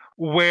point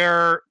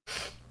where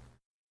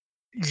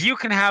you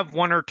can have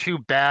one or two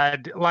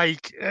bad,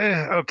 like,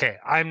 okay,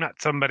 I'm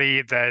not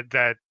somebody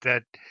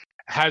that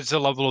has the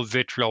level of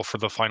vitriol for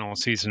the final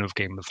season of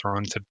Game of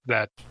Thrones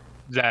that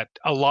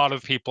a lot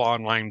of people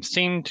online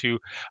seem to,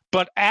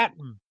 but at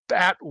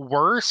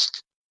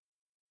worst,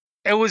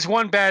 it was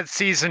one bad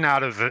season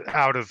out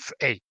of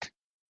 8.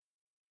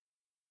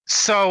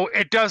 So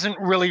it doesn't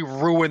really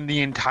ruin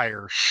the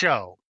entire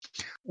show.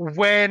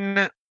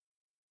 When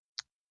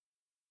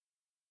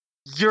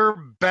your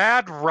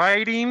bad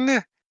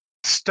writing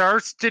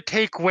starts to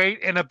take weight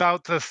in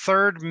about the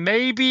third,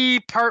 maybe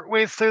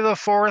partway through the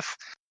fourth,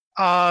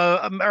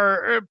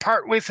 or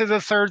partway through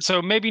the third,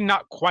 so maybe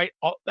not quite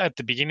at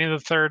the beginning of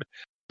the third,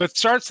 but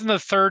starts in the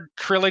third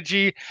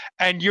trilogy,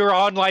 and you're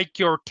on like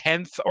your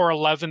 10th or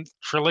 11th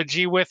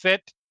trilogy with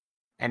it.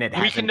 And it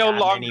hasn't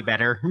gotten any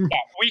better. Yeah,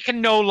 we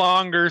can no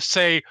longer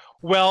say,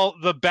 well,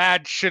 the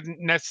bad shouldn't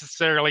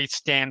necessarily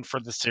stand for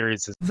the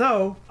series.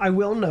 Though, I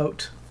will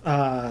note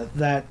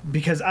that,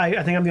 because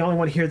I think I'm the only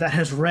one here that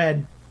has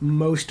read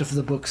most of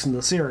the books in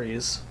the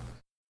series,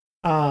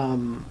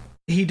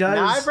 he does...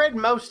 No, I've read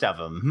most of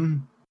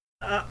them.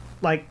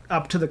 Like,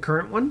 up to the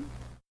current one?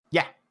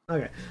 Yeah.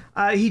 Okay.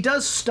 He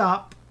does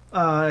stop...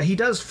 he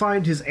does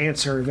find his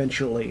answer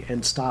eventually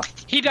and stop...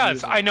 He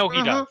does. I know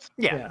he does.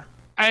 Yeah.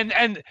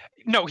 And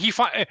no,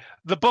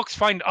 the books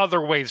find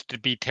other ways to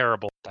be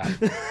terrible at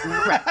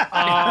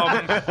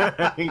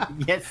that.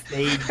 Yes,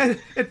 they.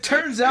 It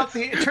turns out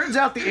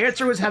the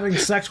answer was having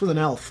sex with an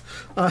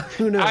elf.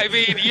 Who knows? I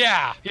mean,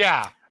 yeah.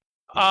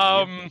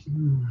 As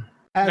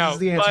is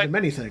the answer to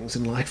many things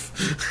in life.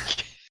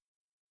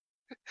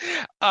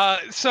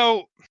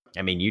 So.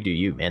 I mean, you do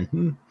you,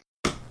 man.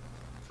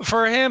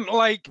 For him,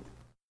 like,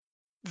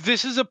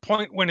 this is a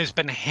point when it's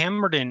been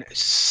hammered in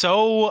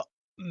so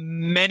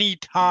many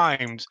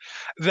times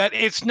that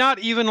it's not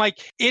even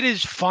like it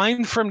is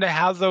fine for him to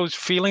have those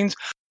feelings.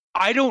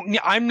 I don't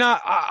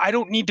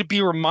need to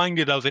be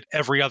reminded of it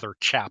every other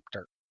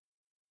chapter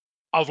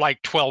of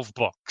like 12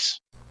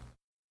 books.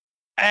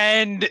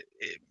 And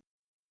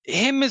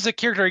him as a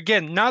character,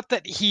 again, not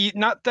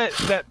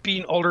that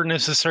being older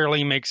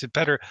necessarily makes it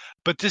better,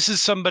 but this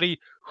is somebody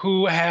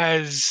who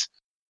has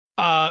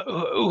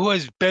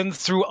been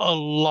through a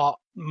lot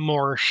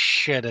more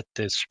shit at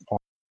this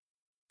point.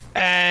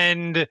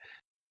 And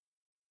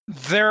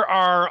there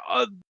are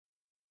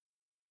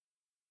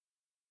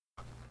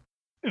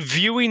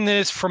viewing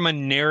this from a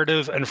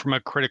narrative and from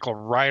a critical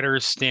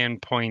writer's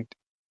standpoint,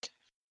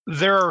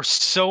 there are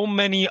so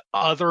many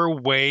other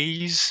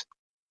ways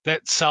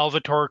that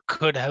Salvatore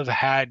could have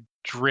had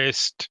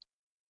Drizzt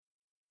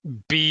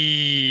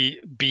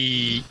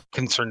be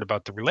concerned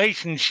about the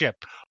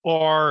relationship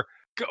or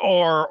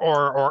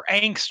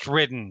angst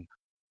ridden,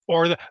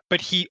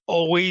 but he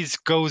always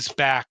goes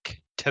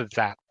back to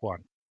that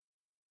one,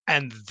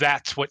 and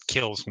that's what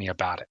kills me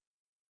about it.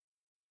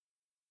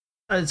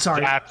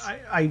 Sorry,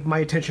 my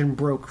attention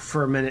broke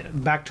for a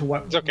minute. Back to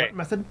what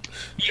method?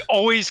 He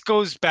always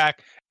goes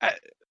back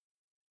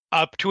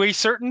up to a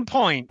certain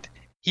point.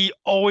 He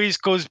always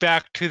goes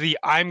back to the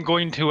 "I'm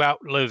going to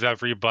outlive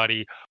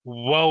everybody.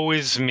 Woe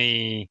is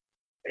me."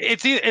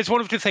 It's one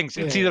of two things.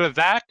 It's either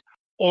that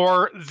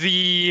or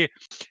the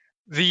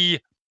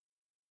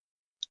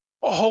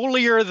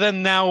holier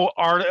than thou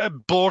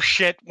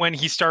bullshit when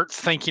he starts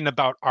thinking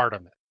about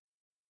Artemis.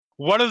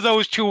 One of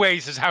those two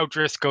ways is how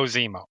Drizzt goes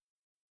emo.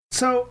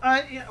 So,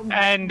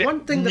 and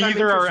one thing that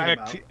neither are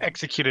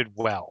executed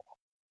well.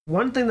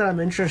 One thing that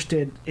I'm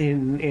interested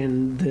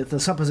in the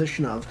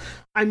supposition of,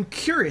 I'm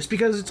curious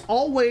because it's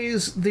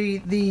always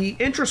the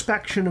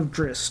introspection of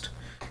Drizzt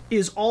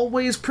is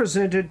always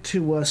presented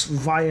to us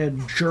via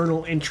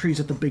journal entries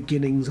at the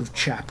beginnings of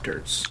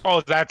chapters.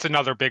 Oh, that's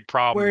another big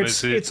problem. Where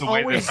it's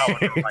always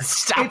writing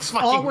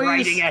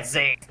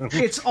essays.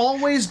 It's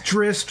always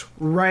Drizzt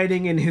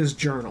writing in his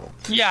journal.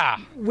 Yeah,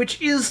 which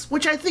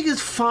I think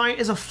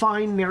is a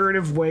fine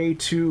narrative way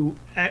to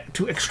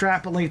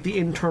extrapolate the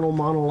internal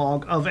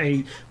monologue of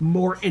a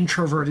more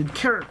introverted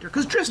character,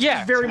 because Drizzt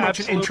is very much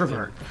an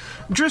introvert.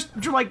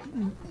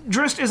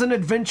 Drizzt is an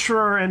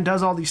adventurer and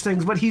does all these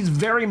things, but he's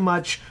very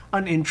much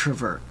an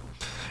introvert.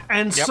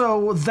 And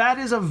so that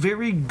is a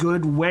very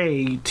good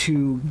way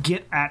to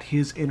get at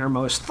his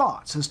innermost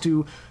thoughts, is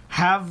to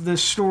have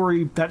this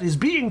story that is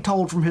being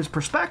told from his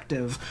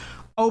perspective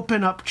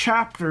open up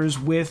chapters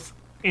with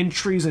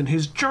entries in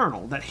his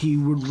journal that he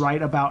would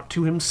write about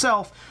to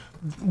himself,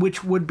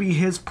 which would be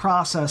his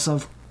process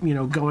of,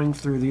 going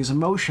through these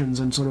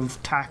emotions and sort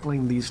of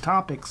tackling these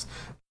topics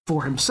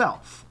for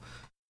himself.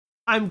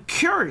 I'm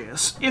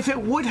curious if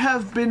it would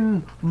have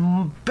been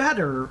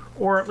better,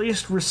 or at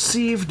least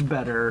received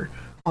better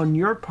on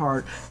your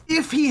part,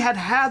 if he had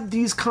had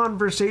these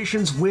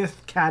conversations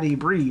with Catti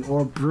Brie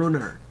or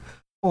Brunner,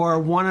 or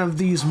one of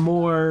these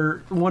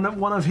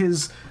one of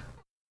his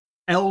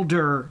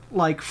elder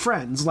like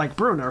friends like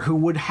Brunner who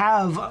would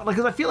have,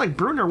 because I feel like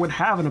Brunner would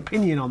have an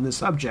opinion on this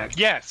subject.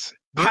 Yes,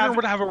 Brunner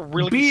would have a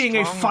really being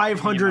a strong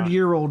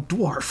 500-year-old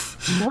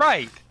dwarf.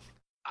 Right.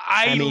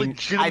 I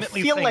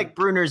legitimately feel like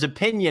Brunner's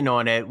opinion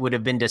on it would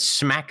have been to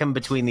smack him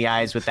between the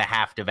eyes with the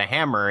haft of a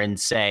hammer and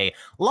say,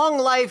 long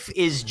life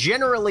is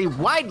generally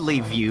widely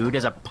viewed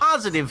as a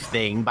positive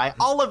thing by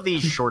all of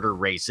these shorter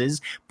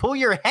races. Pull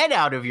your head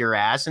out of your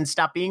ass and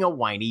stop being a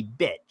whiny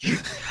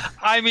bitch.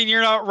 I mean,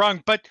 you're not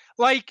wrong, but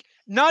like,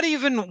 not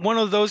even one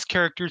of those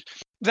characters.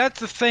 That's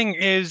the thing,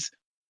 is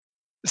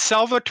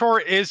Salvatore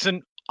is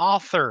an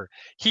author.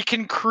 He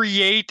can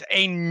create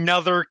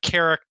another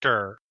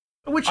character.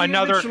 Which he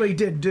eventually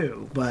did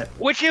do, but...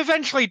 Which he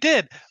eventually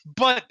did,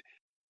 but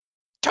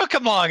took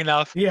him long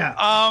enough.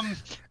 Yeah.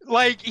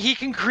 Like, he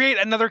can create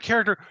another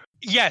character.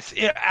 Yes,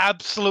 it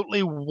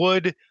absolutely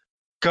would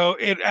go...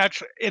 It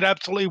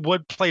absolutely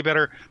would play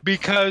better,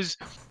 because...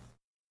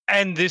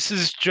 And this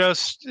is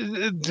just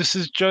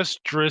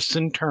Drist's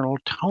internal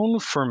tone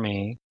for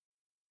me.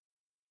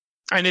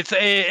 And it's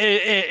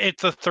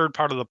a third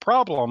part of the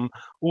problem,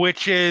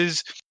 which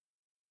is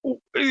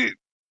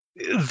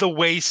the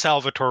way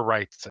Salvatore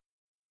writes it.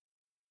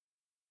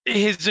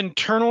 His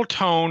internal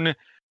tone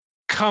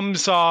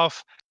comes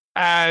off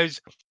as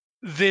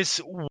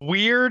this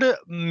weird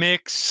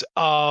mix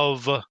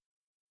of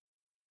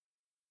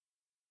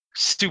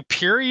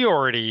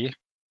superiority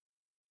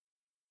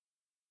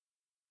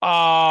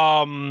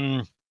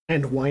and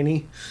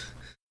whiny.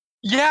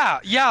 Yeah,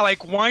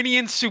 like whiny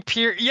and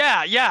superior.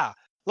 Yeah.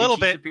 Little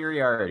bit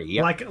superiority.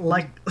 Yep.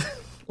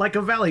 Like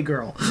a valley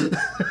girl.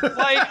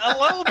 Like a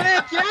little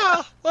bit,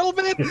 yeah, a little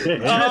bit.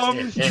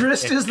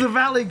 Drist is the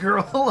valley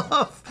girl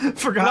of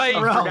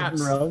Forgotten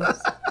Realms.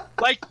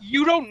 Like,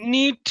 you don't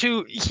need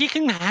to. He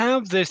can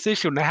have this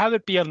issue and have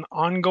it be an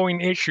ongoing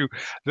issue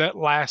that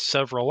lasts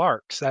several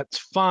arcs. That's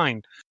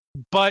fine,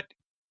 but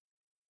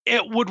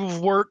it would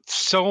work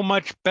so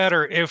much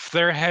better if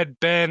there had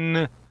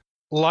been,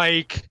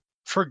 like,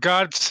 for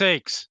God's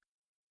sakes,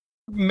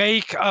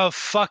 make a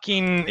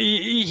fucking...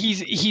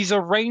 He's a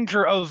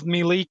ranger of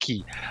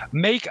Miliki.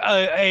 Make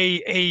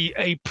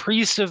a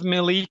priest of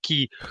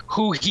Miliki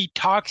who he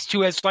talks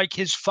to as, like,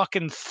 his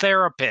fucking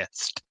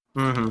therapist.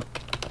 Mm-hmm.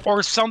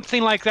 Or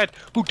something like that,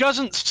 who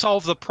doesn't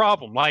solve the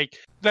problem. Like,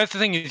 that's the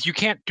thing, is you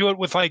can't do it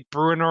with, like,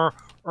 Brunner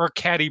or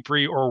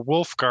Catti-brie or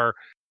Wulfgar,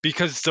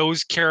 because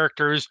those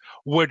characters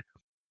would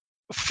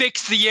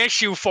fix the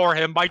issue for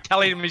him by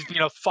telling him he's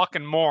being a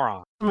fucking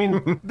moron. I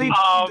mean,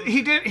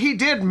 he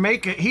did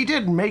make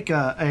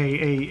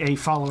a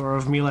follower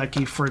of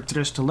Miliki for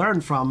Drist to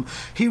learn from.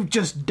 He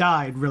just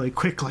died really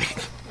quickly.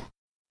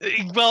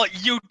 Well,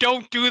 you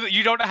don't do that.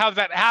 You don't have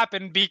that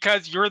happen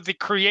because you're the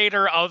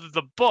creator of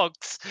the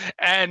books.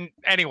 And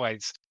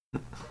anyways,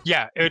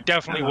 yeah, it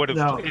definitely would have.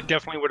 No. It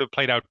definitely would have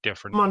played out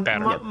different.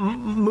 Better.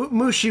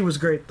 Mushi was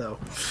great though.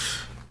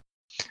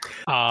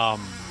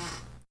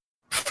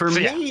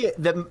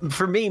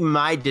 For me,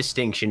 my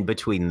distinction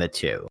between the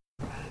two.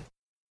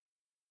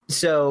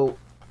 So,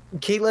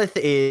 Keyleth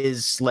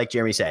is, like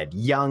Jeremy said,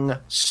 young,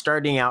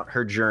 starting out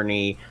her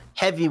journey,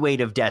 heavy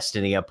weight of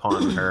destiny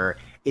upon her,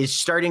 is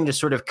starting to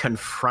sort of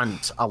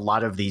confront a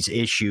lot of these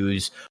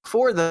issues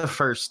for the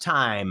first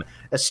time,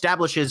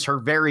 establishes her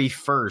very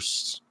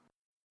first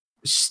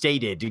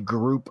stated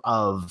group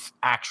of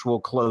actual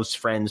close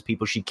friends,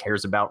 people she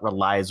cares about,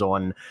 relies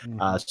on,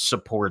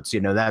 supports,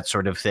 that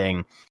sort of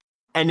thing.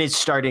 And is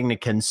starting to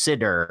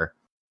consider,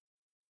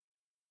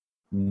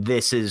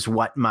 this is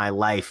what my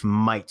life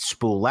might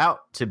spool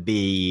out to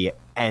be,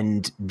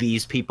 and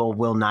these people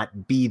will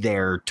not be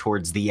there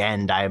towards the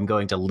end. I am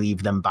going to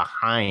leave them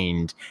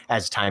behind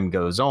as time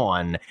goes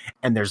on,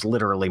 and there's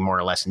literally more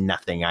or less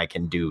nothing I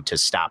can do to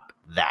stop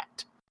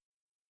that.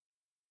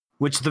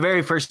 Which, the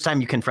very first time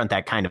you confront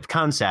that kind of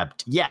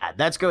concept, yeah,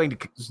 that's going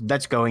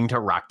to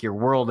rock your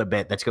world a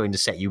bit. That's going to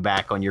set you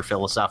back on your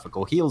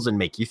philosophical heels and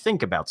make you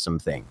think about some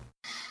things.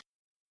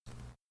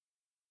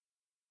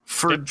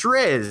 For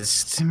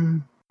Drist,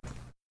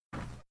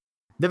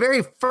 the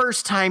very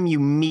first time you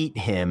meet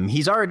him,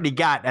 he's already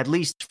got at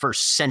least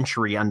first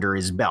century under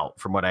his belt,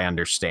 from what I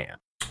understand.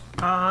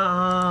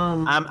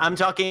 I'm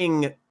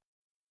talking.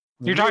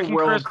 You're talking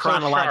world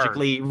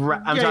chronologically.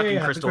 I'm talking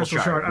Crystal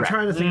Shard. I'm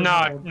trying to think.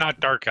 Not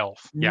Dark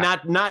Elf. Yeah.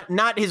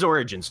 Not his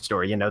origin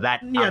story.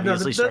 That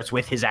obviously starts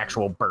with his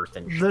actual birth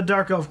and shit. The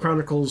Dark Elf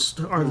Chronicles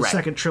are the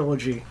second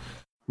trilogy.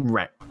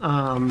 Right.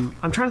 I'm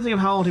trying to think of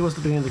how old he was at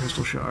the beginning of the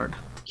Crystal Shard.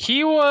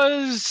 He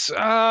was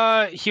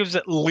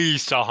at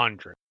least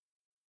 100.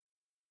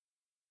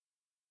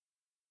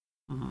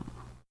 I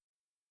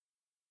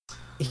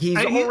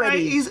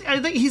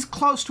think he's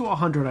close to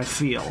 100. I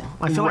feel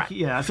like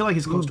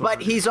he's close to 100.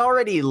 But he's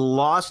already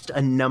lost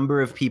a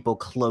number of people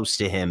close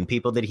to him,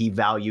 people that he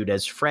valued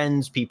as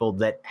friends, people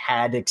that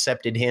had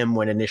accepted him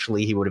when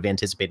initially he would have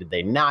anticipated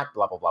they not.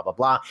 Blah blah blah blah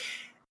blah.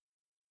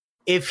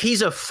 If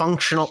he's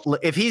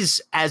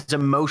as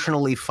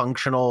emotionally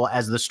functional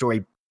as the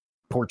story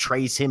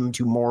portrays him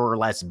to more or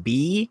less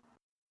be,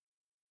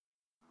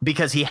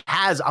 because he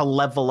has a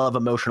level of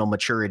emotional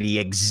maturity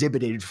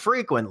exhibited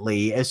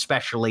frequently,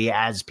 especially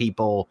as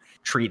people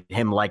treat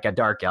him like a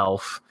dark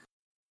elf.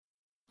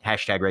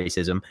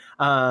 #racism.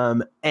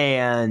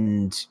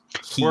 And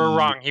we're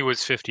wrong. He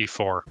was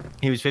 54.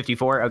 He was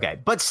 54. Okay,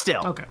 but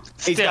still, Okay.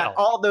 He's got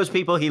all those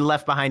people he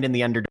left behind in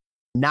the Underdark.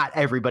 Not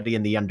everybody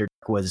in the Underdark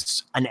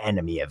was an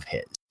enemy of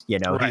his. You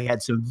know, Right. He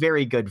had some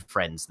very good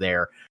friends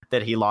there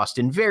that he lost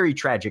in very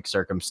tragic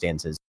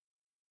circumstances.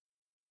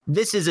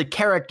 This is a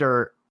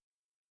character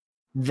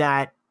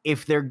that,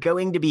 if they're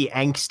going to be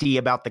angsty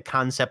about the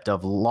concept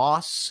of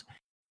loss,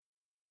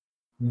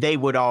 they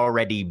would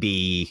already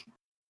be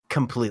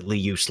completely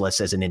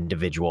useless as an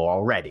individual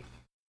already.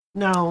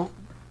 Now,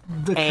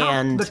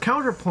 the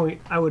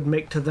counterpoint I would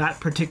make to that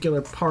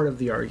particular part of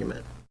the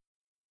argument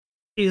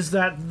is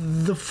that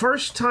the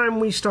first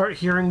time we start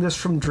hearing this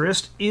from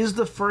Drizzt is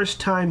the first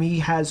time he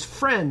has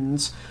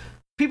friends,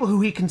 people who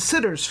he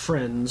considers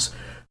friends,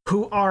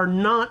 who are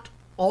not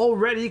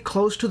already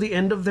close to the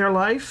end of their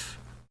life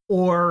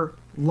or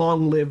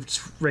long-lived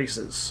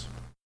races.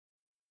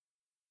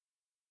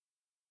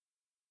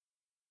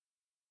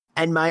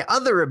 And my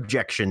other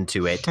objection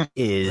to it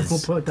is... We'll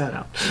put that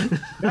out.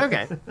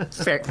 Okay,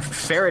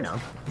 fair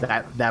enough.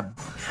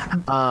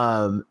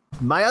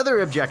 My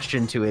other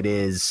objection to it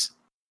is,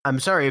 I'm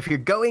sorry, if you're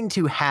going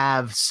to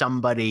have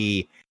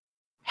somebody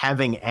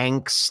having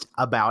angst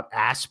about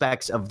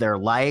aspects of their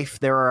life,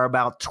 there are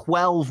about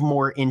 12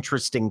 more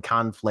interesting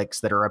conflicts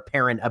that are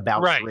apparent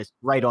about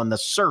right on the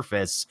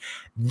surface.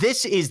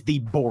 This is the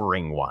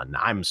boring one.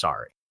 I'm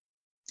sorry.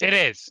 It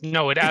is.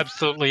 No, it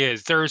absolutely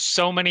is. There's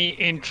so many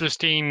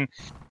interesting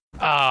he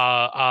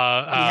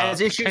has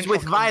issues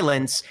with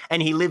violence,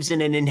 and he lives in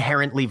an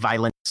inherently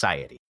violent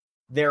society.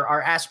 There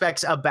are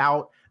aspects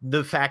about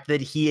the fact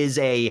that he is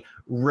a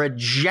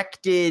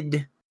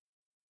rejected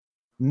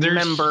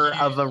member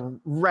of a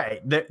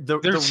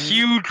there's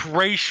huge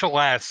racial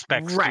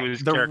aspects to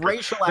his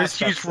character. There's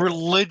huge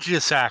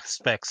religious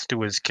aspects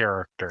to his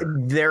character.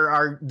 There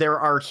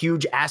are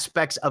huge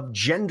aspects of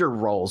gender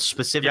roles,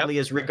 specifically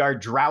as regard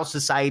Drow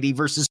society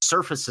versus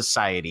surface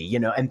society, you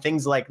know, and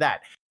things like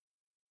that.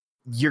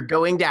 You're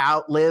going to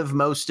outlive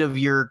most of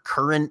your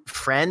current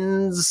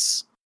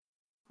friends.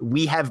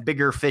 We have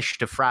bigger fish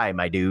to fry,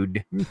 my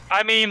dude.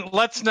 I mean,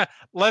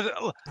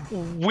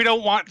 we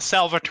don't want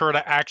Salvatore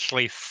to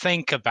actually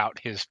think about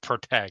his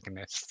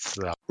protagonists,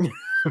 though.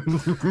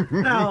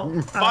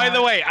 By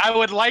the way, I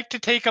would like to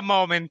take a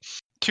moment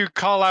to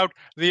call out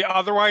the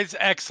otherwise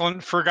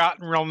excellent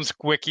Forgotten Realms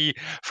wiki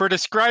for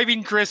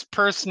describing Drizzt's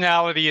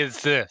personality as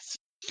this.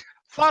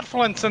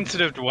 Thoughtful and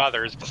sensitive to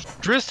others,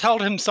 Drizzt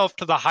held himself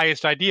to the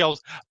highest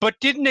ideals, but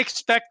didn't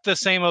expect the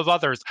same of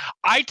others.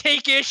 I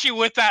take issue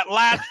with that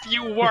last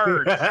few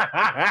words.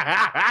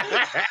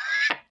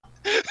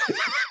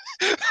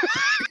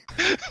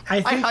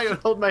 I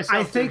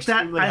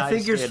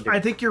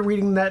think you're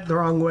reading that the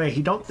wrong way.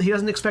 He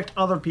doesn't expect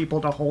other people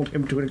to hold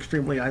him to an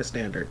extremely high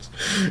standards.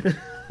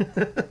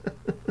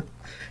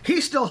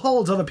 He still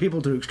holds other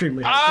people to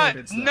extremely high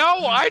standards.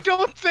 No, I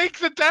don't think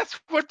that's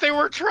what they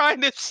were trying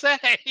to say.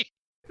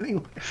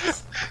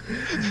 Anyways,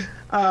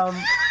 I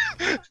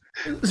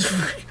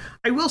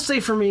will say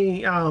for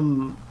me,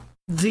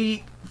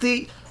 the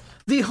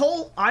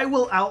whole "I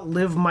will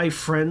outlive my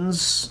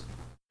friends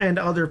and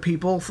other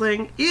people"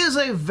 thing is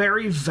a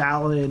very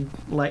valid,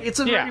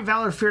 very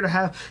valid fear to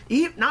have.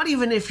 Not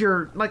even if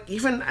you're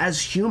even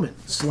as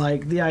humans,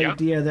 the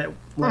idea that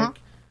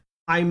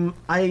I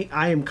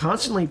am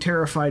constantly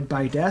terrified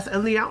by death,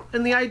 and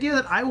the idea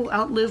that I will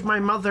outlive my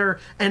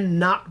mother and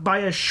not by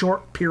a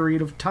short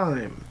period of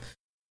time.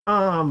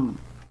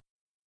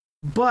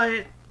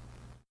 But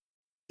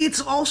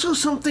it's also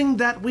something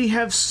that we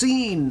have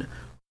seen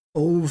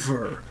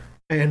over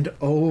and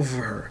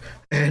over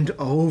and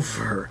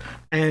over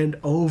and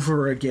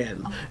over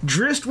again.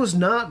 Drizzt was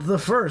not the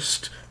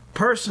first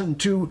person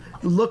to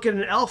look at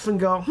an elf and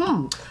go,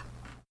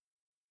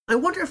 I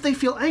wonder if they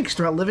feel angst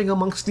about living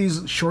amongst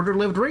these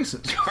shorter-lived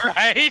races.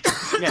 Right?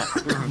 Yeah.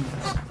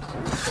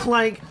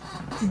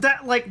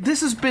 This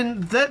has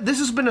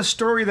been a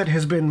story that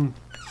has been,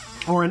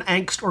 or an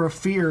angst or a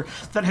fear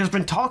that has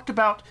been talked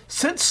about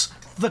since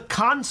the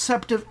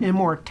concept of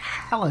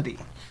immortality.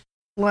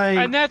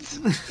 And that's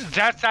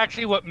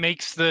actually what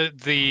makes the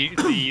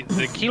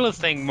Keyleth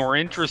thing more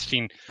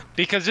interesting,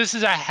 because this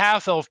is a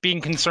half-elf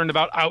being concerned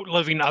about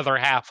outliving other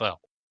half-elf.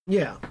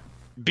 Yeah.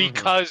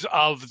 Because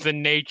of the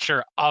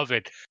nature of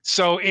it.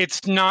 So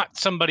it's not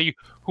somebody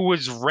who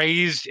was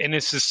raised in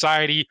a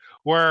society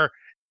where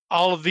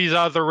all of these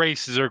other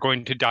races are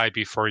going to die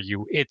before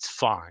you. It's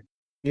fine.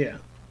 Yeah.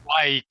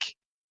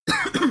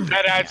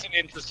 That adds an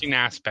interesting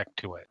aspect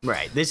to it.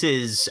 Right. This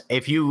is,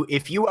 if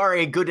you are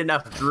a good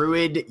enough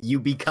druid, you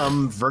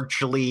become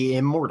virtually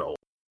immortal.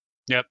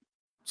 Yep.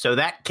 So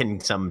that can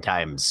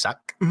sometimes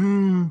suck.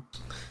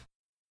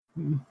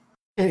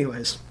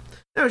 Anyways,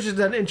 that was just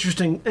an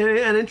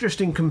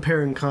interesting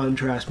compare and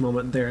contrast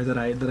moment there that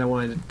I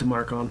wanted to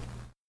mark on.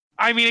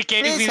 I mean, it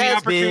gave This me the has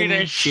opportunity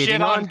been to shit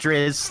shitting on on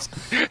Drizzt.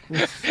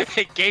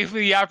 It gave me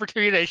the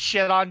opportunity to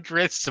shit on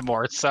Drizzt some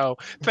more. So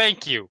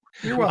thank you.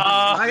 You're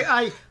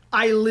welcome.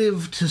 I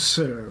live to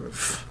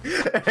serve.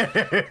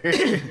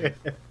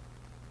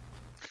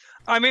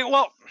 I mean,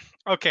 well,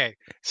 okay.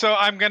 So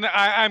I'm going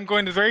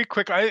to very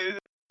quick.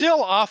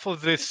 Still off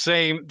of this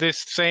same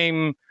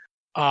scene.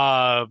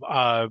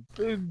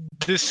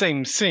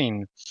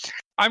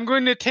 I'm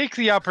going to take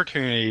the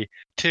opportunity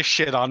to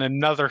shit on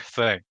another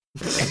thing.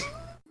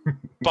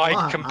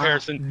 By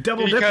comparison,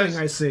 double dipping,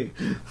 I see.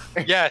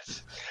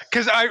 Yes,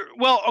 because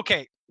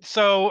okay.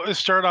 So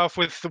start off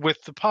with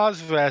the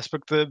positive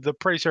aspect, the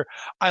praise here.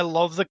 I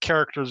love the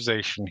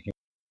characterization here.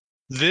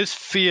 This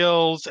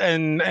feels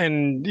and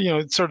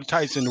it sort of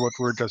ties into what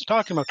we were just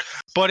talking about,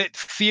 but it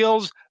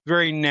feels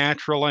very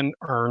natural and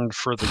earned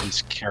for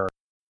these characters.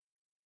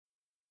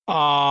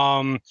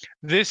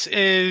 This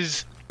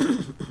is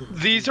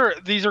these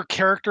are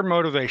character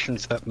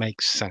motivations that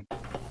make sense.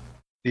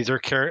 These are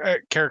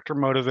character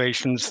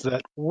motivations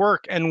that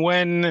work. And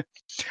when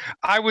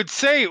I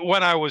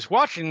was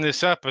watching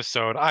this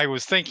episode, I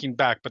was thinking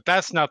back, but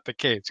that's not the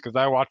case because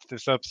I watched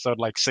this episode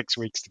like 6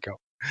 weeks ago.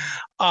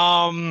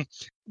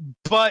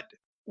 But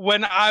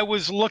when I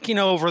was looking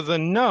over the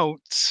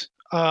notes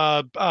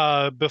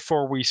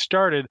before we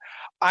started,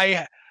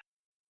 I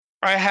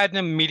had an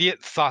immediate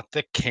thought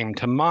that came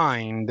to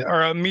mind,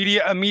 or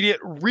immediate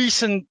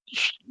recent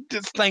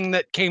thing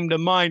that came to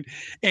mind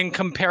in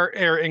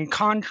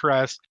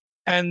contrast,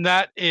 and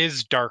that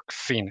is Dark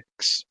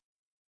Phoenix.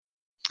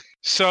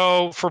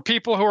 So, for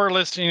people who are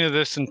listening to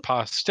this in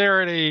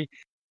posterity,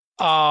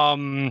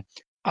 Dark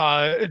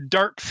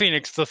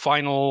Phoenix, the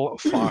final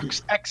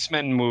Fox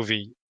X-Men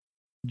movie,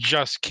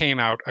 just came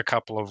out a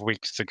couple of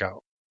weeks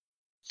ago.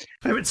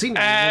 I haven't seen it.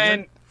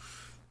 And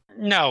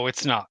no,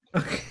 it's not.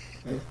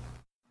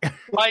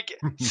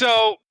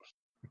 So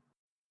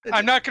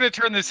I'm not going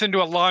to turn this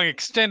into a long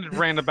extended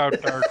rant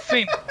about Dark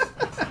Phoenix,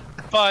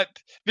 but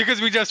because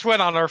we just went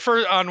on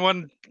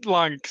one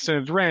long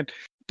extended rant,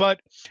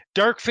 but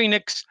Dark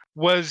Phoenix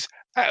was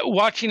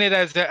watching it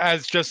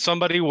as just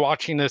somebody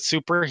watching a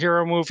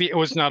superhero movie. It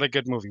was not a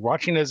good movie.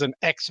 Watching it as an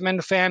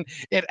X-Men fan,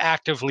 it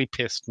actively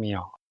pissed me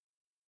off.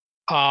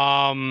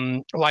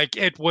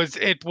 It was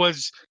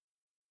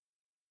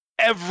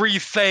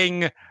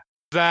everything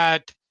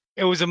that.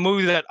 It was a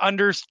movie that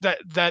understood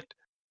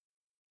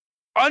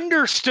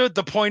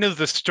the point of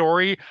the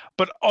story,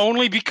 but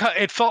only because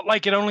it felt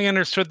like it only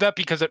understood that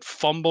because it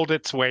fumbled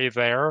its way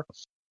there,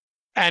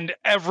 and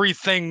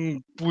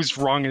everything was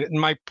wrong.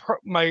 And my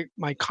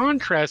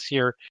contrast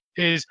here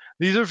is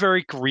these are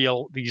very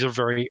real. These are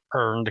very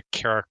earned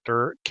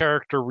character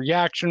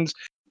reactions,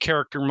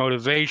 character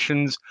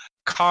motivations,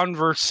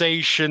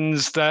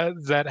 conversations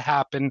that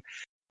happen.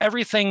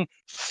 Everything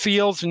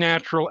feels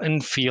natural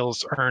and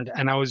feels earned.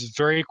 And I was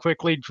very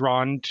quickly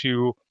drawn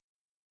to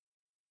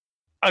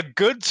a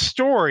good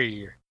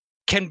story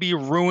can be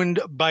ruined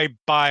by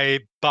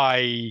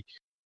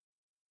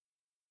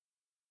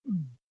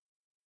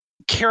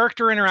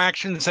character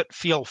interactions that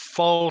feel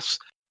false,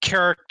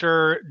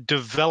 character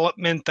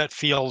development that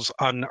feels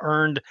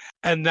unearned.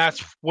 And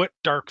that's what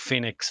Dark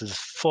Phoenix is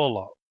full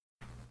of.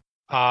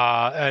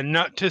 And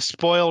not to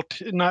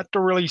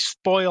really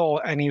spoil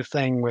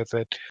anything with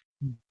it,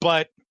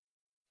 but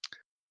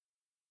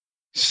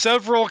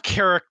several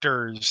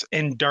characters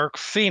in Dark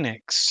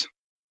Phoenix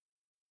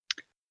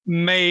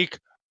make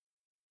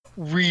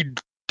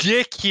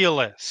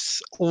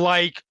ridiculous,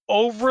 like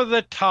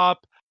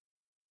over-the-top,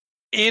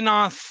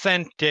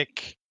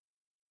 inauthentic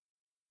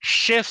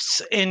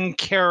shifts in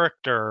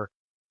character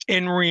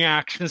in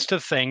reactions to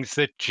things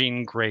that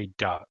Jean Grey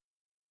does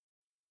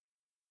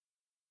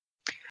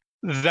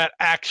that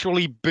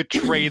actually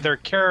betray their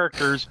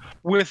characters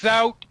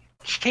without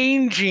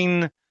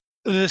changing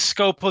the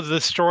scope of the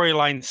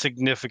storyline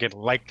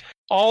significantly. Like,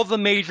 all the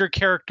major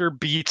character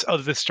beats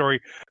of the story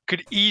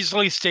could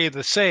easily stay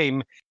the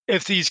same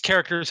if these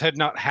characters had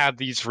not had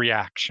these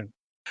reactions.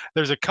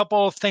 There's a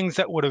couple of things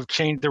that would have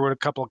changed. There were a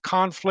couple of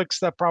conflicts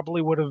that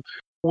probably would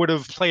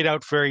have played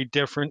out very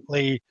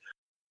differently,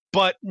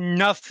 but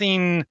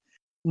nothing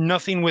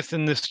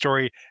within the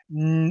story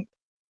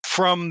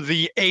from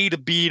the A to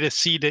B to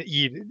C to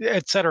E,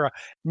 etc.,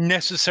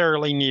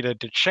 necessarily needed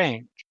to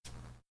change.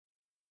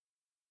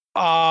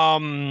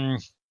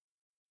 And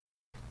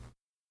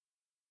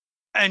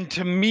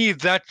to me,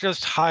 that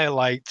just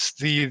highlights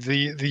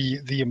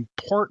the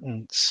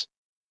importance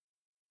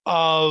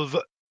of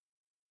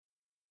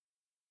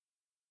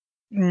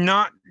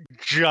not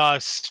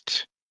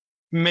just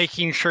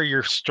making sure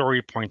your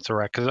story points are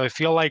right. Because I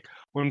feel like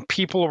when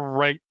people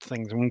write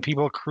things, when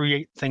people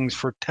create things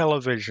for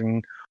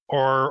television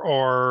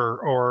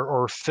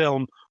or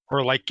film,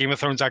 or like Game of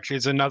Thrones actually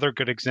is another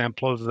good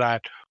example of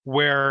that,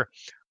 where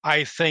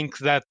I think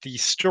that the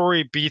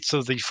story beats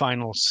of the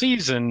final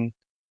season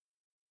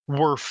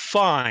were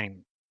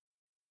fine.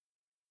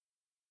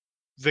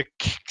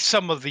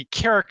 Some of the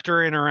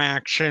character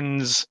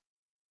interactions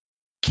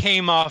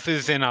came off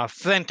as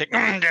inauthentic.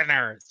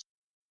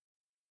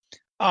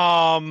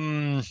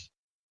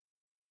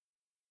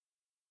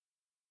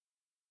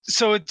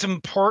 so it's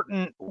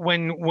important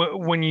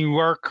when you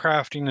are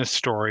crafting a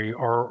story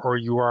or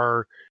you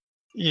are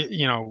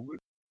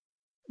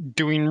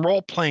doing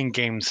role-playing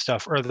game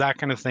stuff or that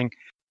kind of thing,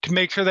 to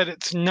make sure that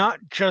it's not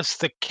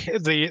just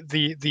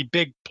the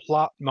big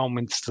plot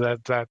moments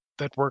that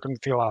work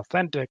and feel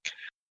authentic,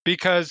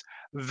 because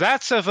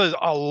that stuff is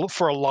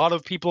for a lot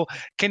of people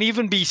can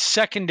even be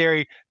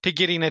secondary to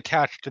getting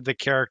attached to the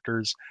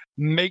characters.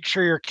 Make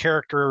sure your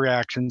character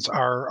reactions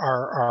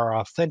are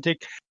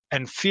authentic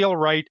and feel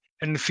right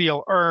and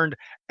feel earned,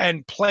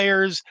 and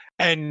players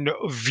and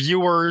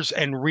viewers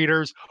and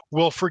readers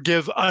will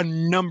forgive a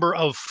number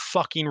of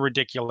fucking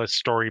ridiculous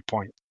story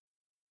points,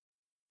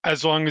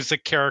 as long as the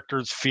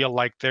characters feel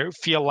like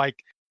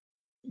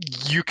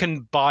you can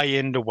buy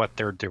into what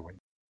they're doing.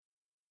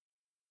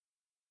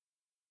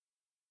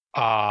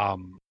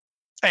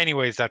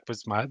 Anyways, that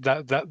was my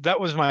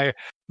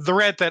the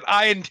rant that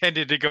I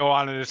intended to go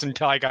on in this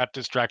until I got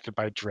distracted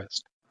by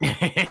Drist.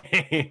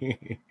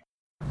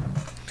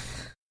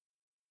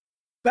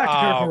 Back to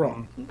Critical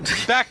Role.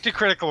 Back to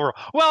Critical Role.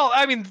 Well,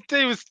 I mean,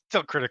 it was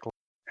still critical.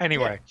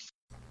 Anyway,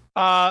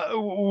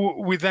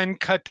 we then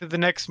cut to the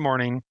next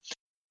morning.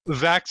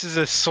 Vax is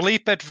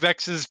asleep at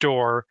Vex's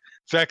door.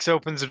 Vex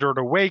opens the door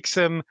to wakes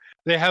him.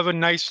 They have a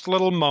nice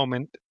little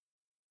moment.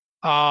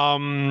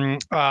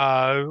 Vex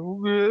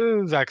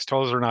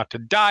tells her not to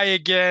die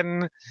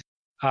again.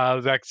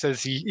 Vex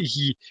says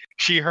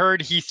she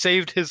heard he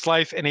saved his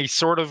life in a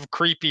sort of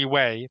creepy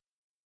way.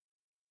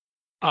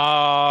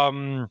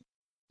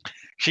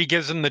 She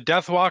gives him the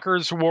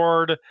Deathwalker's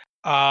ward,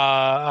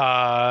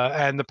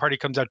 and the party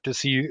comes out to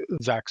see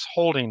Vex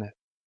holding it.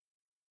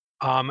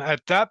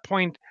 At that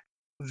point,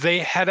 they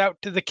head out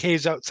to the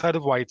caves outside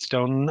of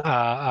Whitestone.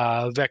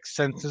 Vex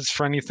senses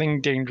for anything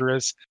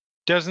dangerous,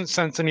 doesn't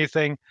sense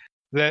anything.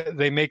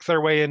 They make their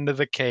way into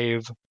the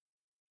cave.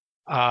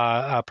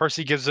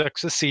 Percy gives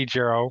Vex a siege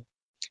arrow,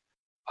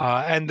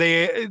 and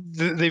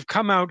they've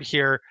come out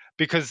here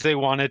because they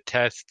want to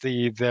test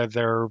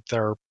their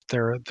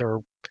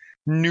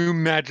new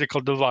magical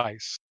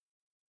device.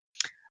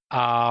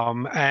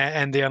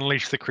 And they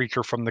unleash the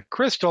creature from the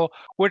crystal,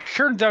 which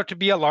turns out to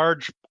be a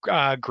large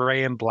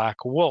gray and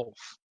black wolf.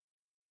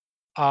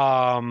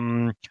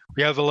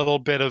 We have a little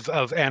bit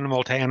of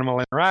animal to animal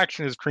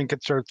interaction as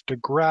Trinket starts to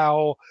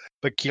growl,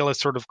 but Keyleth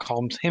sort of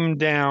calms him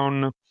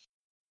down.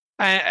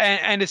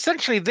 And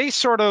essentially they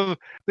sort of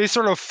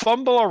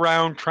fumble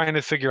around trying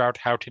to figure out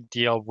how to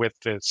deal with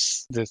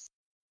this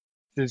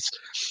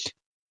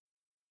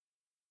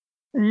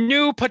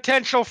new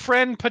potential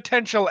friend,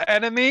 potential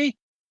enemy.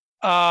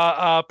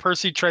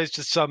 Percy tries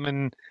to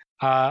summon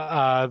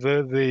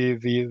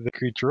the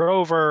creature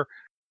over,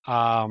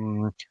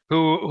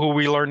 who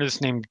we learn is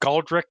named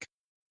Galdrick.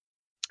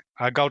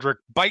 Galdrick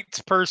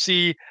bites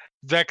Percy.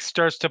 Vex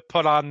starts to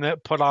put on the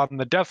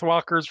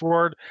Deathwalker's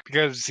ward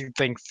because he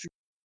thinks it's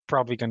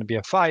probably going to be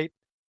a fight.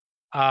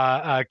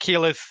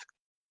 Keyleth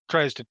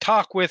tries to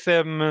talk with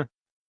him.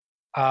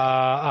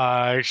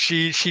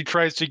 She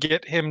tries to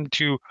get him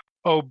to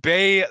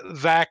obey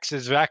Vax,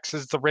 as Vax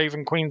is the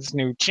Raven Queen's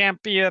new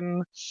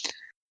champion.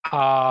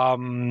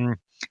 That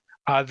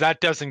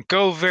doesn't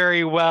go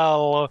very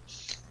well.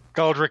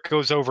 Galdrick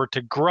goes over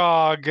to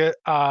Grog,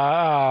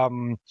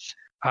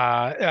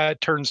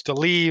 turns to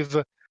leave.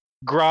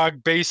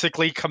 Grog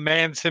basically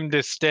commands him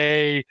to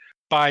stay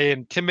by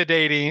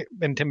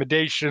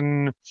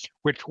intimidation,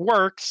 which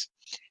works.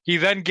 He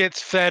then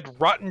gets fed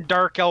rotten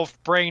dark elf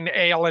brain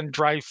ale and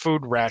dry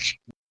food ration.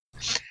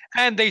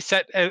 And they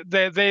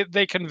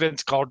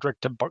convince Galdrick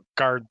to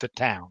guard the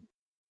town.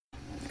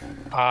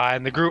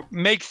 And the group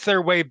makes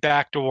their way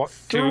back to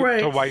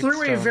Whitestone.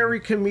 Through a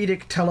very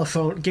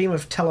comedic game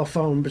of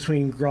telephone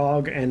between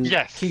Grog and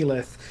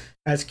Keyleth,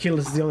 as Keyleth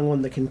is the only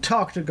one that can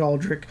talk to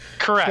Galdrick.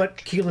 Correct. But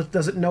Keyleth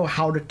doesn't know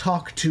how to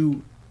talk to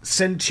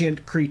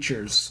sentient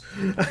creatures.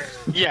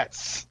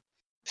 Yes.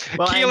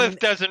 Well, Keyleth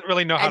doesn't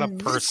really know how to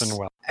person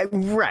well.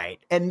 Right.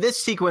 And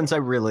this sequence I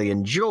really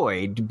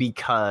enjoyed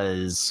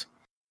because,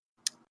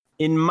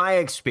 in my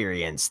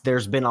experience,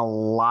 there's been a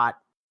lot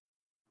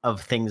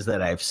of things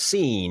that I've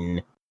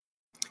seen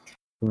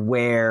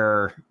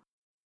where,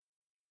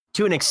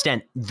 to an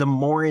extent, the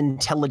more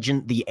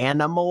intelligent the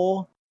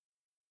animal,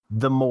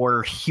 the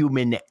more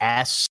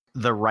human-esque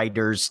the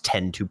writers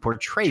tend to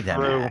portray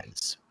them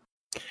as.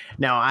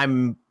 Now,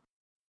 I'm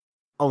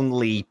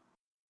only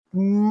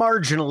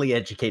marginally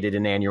educated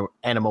in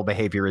animal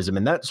behaviorism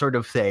and that sort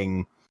of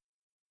thing,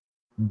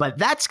 but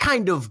that's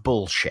kind of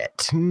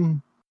bullshit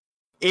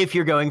if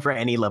you're going for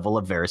any level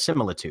of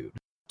verisimilitude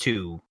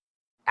to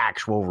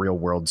actual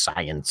real-world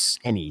science,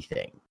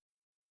 anything.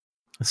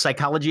 The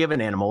psychology of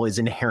an animal is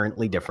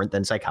inherently different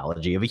than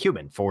psychology of a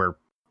human for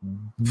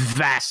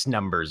vast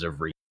numbers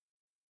of reasons.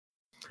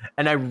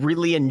 And I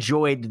really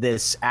enjoyed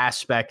this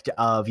aspect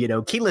of,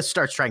 Keyleth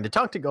starts trying to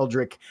talk to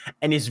Galdrick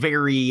and is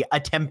very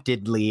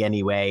attemptedly,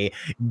 anyway,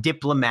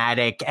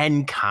 diplomatic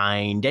and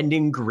kind and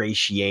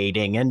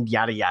ingratiating and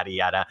yada, yada,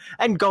 yada.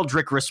 And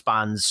Galdrick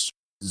responds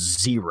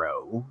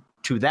zero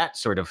to that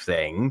sort of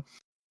thing.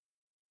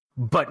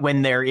 But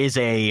when there is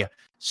a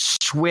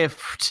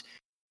swift,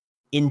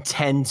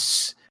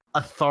 intense,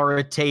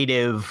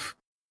 authoritative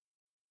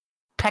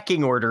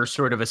pecking order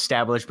sort of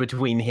established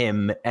between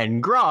him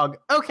and Grog.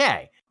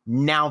 Okay,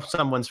 now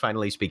someone's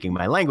finally speaking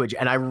my language,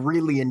 and I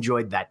really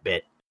enjoyed that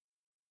bit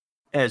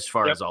as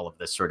far as all of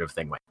this sort of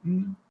thing went.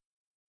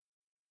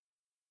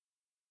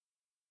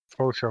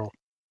 For sure.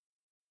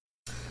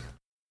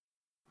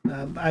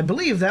 I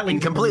believe that in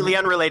completely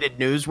unrelated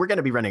news, we're going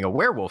to be running a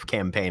werewolf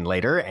campaign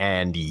later,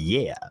 and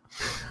yeah.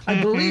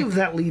 I believe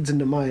that leads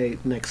into my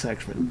next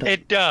section.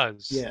 It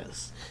does.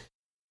 Yes.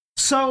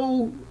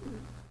 So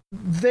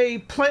they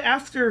play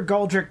after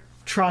Galdrick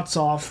trots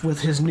off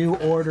with his new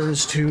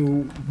orders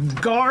to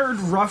guard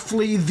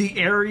roughly the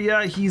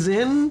area he's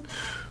in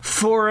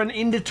for an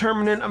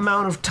indeterminate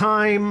amount of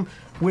time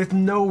with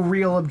no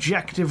real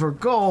objective or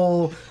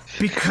goal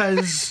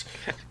because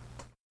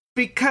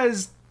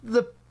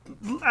the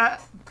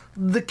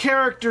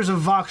characters of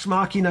Vox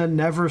Machina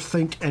never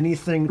think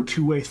anything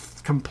to a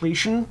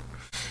completion.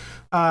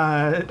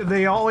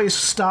 They always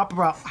stop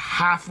about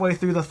halfway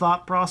through the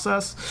thought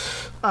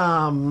process.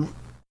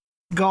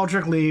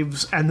 Galdrick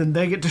leaves, and then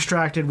they get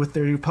distracted with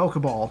their new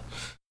Pokeball.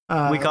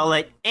 We call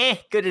it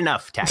good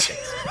enough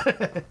tactics.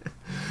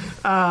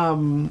 I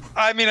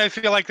mean, I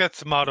feel like that's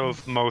the motto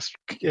of most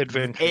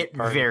adventure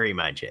parties. Very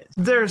much is.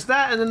 There's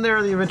that, and then there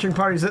are the adventuring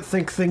parties that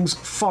think things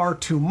far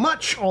too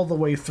much all the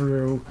way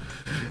through.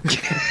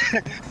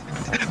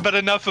 But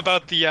enough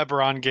about the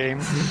Eberron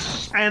game.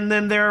 And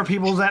then there are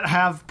people that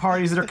have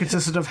parties that are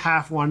consistent of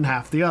half one,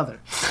 half the other.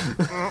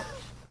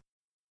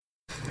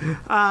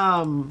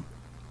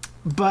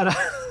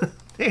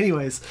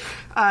 Anyways,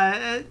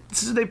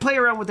 so they play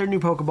around with their new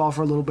Pokeball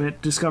for a little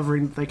bit,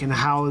 discovering that they can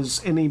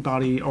house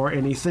anybody or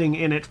anything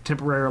in it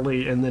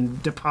temporarily and then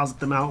deposit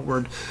them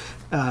outward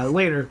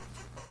later.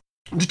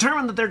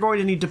 Determine that they're going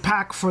to need to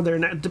pack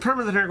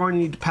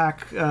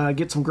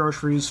get some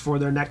groceries for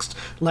their next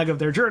leg of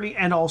their journey,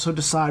 and also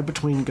decide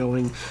between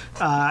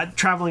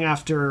traveling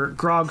after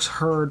Grog's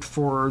herd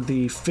for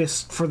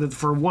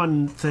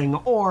one thing,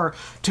 or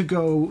to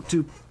go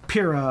to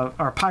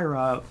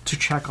Pyra to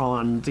check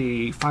on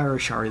the fire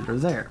shari that are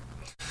there.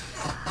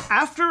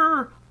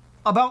 After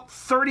about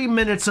 30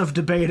 minutes of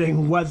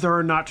debating whether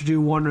or not to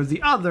do one or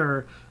the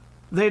other,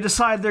 they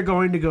decide they're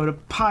going to go to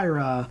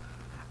Pyra,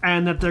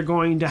 and that they're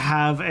going to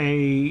have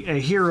a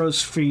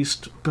hero's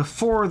feast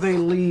before they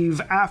leave,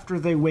 after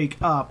they wake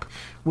up,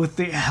 with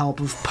the help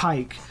of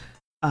Pike.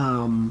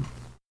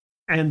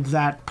 And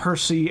that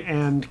Percy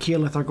and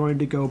Keyleth are going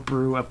to go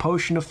brew a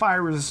potion of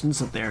fire resistance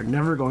that they're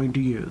never going to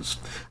use.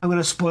 I'm going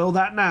to spoil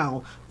that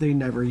now. They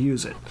never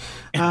use it.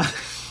 But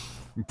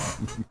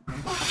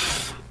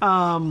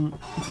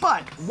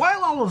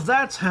while all of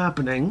that's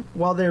happening,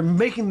 while they're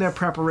making their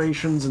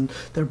preparations and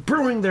they're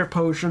brewing their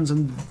potions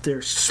and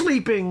they're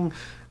sleeping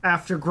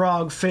after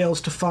Grog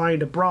fails to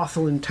find a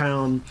brothel in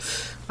town,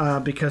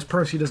 because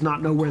Percy does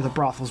not know where the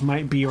brothels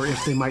might be or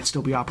if they might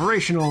still be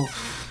operational,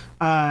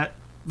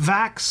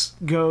 Vax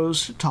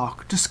goes to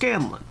talk to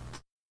Scanlan.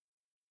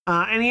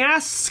 And he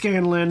asks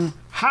Scanlan,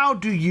 how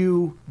do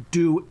you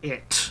do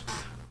it?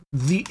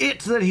 The it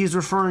that he's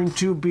referring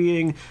to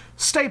being,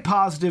 stay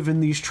positive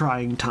in these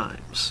trying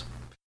times.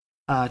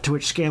 To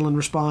which Scanlan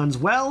responds,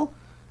 well,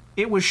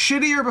 it was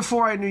shittier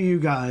before I knew you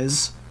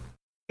guys.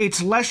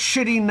 It's less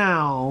shitty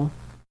now,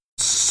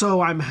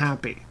 so I'm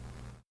happy.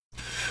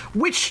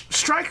 Which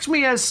strikes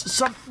me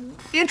as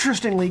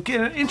interestingly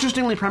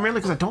primarily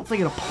because I don't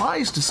think it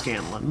applies to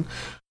Scanlan,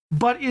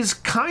 but is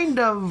kind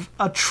of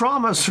a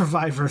trauma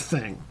survivor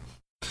thing.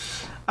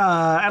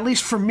 At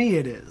least for me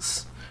it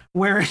is.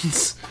 Where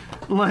it's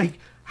like,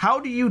 how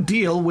do you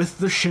deal with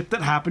the shit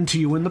that happened to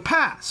you in the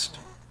past?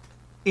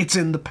 It's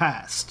in the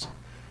past.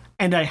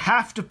 And I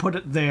have to put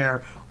it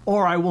there,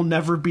 or I will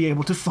never be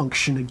able to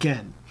function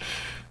again.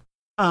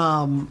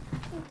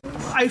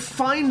 I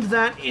find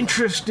that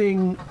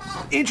interesting,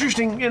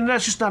 and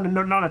that's just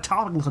not a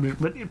topic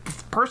subject, but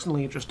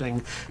personally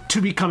interesting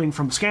to be coming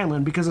from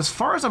Scanlan, because as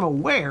far as I'm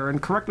aware,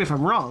 and correct me if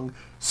I'm wrong,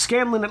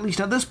 Scanlan, at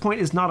least at this point,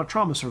 is not a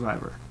trauma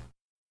survivor.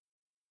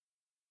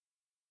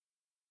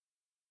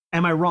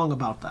 Am I wrong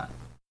about that?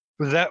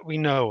 That we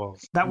know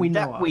of. That we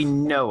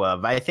know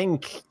of. I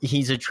think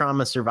he's a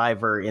trauma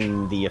survivor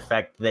in the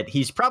effect that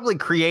he's probably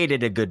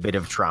created a good bit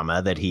of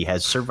trauma that he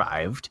has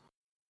survived.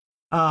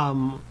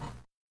 But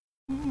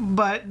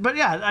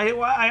yeah,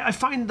 I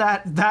find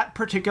that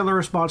particular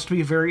response to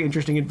be very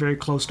interesting and very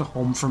close to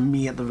home for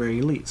me at the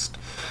very least.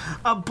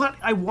 But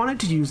I wanted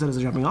to use that as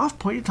a jumping off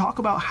point to talk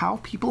about how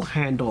people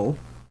handle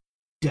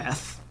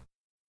death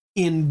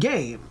in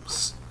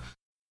games.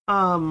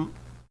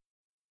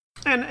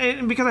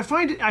 And because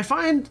I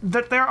find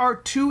that there are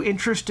two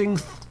interesting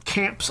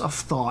camps of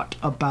thought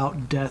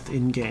about death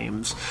in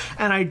games,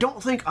 and I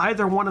don't think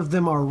either one of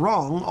them are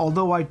wrong,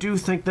 although I do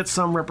think that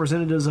some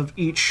representatives of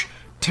each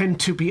tend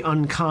to be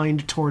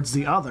unkind towards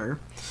the other.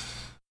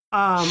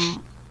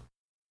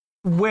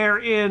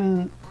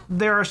 Wherein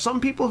there are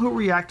some people who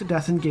react to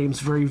death in games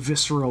very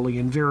viscerally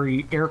and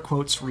very, air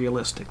quotes,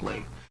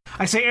 realistically.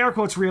 I say air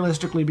quotes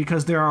realistically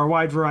because there are a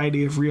wide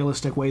variety of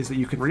realistic ways that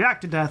you can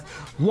react to death.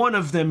 One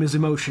of them is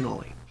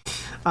emotionally.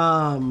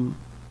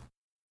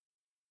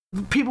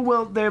 People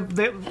will,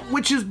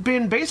 which has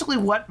been basically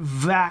what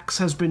Vax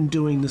has been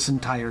doing this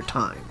entire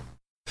time.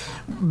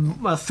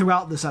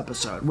 Throughout this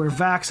episode, where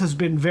Vax has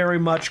been very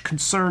much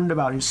concerned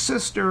about his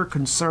sister,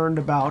 concerned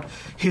about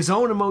his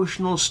own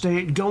emotional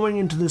state, going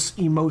into this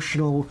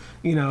emotional,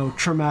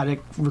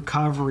 traumatic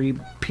recovery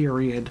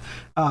period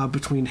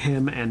between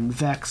him and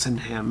Vex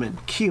and him and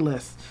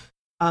Keyleth,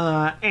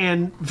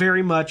 and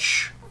very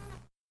much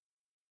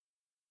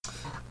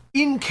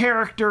in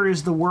character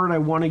is the word I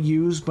want to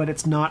use, but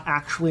it's not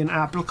actually an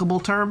applicable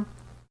term.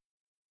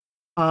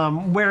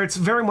 Where it's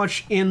very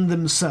much in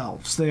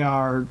themselves. They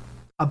are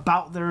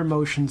about their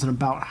emotions and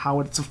about how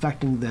it's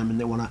affecting them, and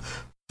they want to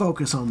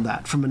focus on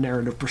that from a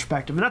narrative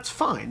perspective, and that's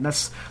fine.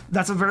 That's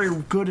a very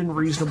good and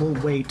reasonable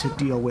way to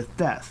deal with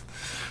death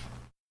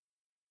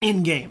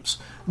in games.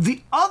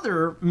 The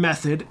other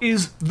method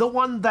is the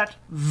one that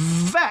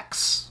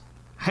Vex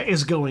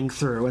is going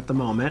through at the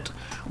moment,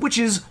 which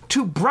is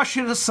to brush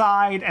it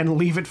aside and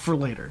leave it for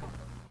later.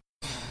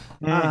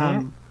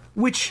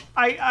 Which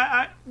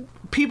I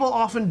people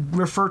often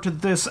refer to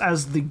this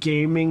as the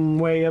gaming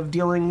way of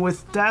dealing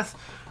with death,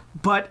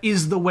 but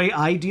is the way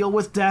I deal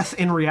with death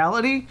in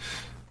reality,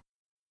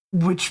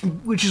 which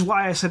is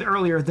why I said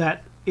earlier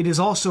that it is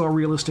also a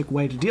realistic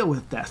way to deal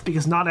with death,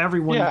 because not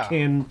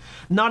everyone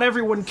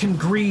can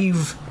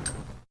grieve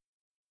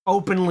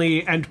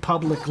openly and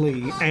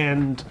publicly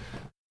and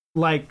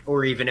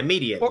or even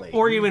immediately.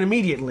 Or even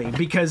immediately,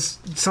 because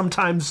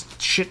sometimes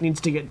shit needs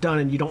to get done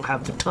and you don't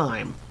have the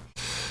time.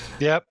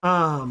 Yep.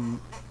 And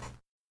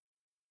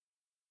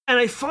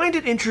I find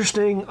it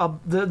interesting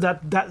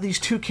that these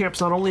two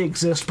camps not only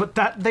exist, but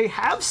that they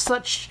have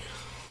such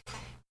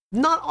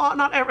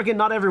not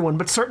everyone,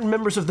 but certain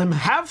members of them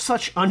have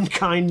such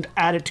unkind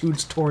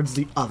attitudes towards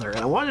the other. And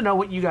I want to know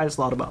what you guys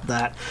thought about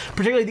that,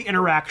 particularly the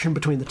interaction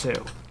between the two.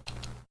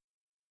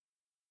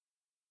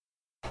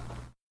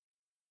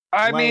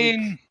 I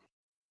mean,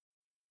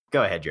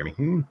 go ahead, Jeremy.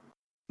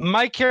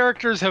 My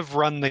characters have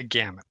run the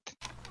gamut.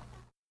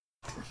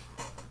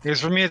 Because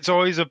for me, it's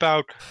always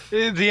about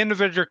the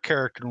individual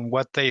character and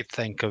what they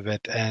think of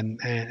it, and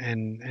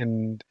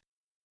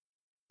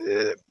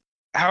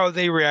how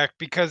they react.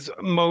 Because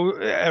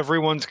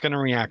everyone's going to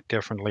react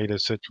differently to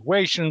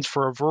situations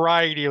for a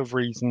variety of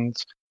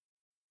reasons.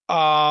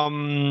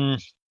 I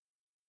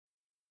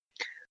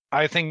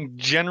think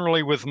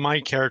generally with my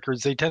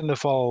characters, they tend to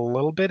fall a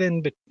little bit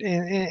in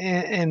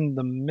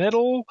the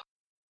middle,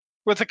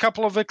 with a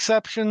couple of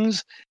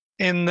exceptions,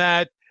 in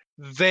that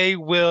they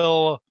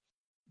will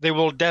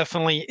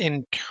definitely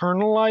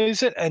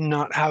internalize it and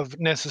not have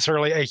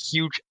necessarily a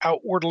huge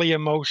outwardly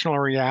emotional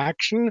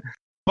reaction,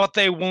 but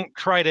they won't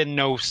try to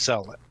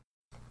no-sell it.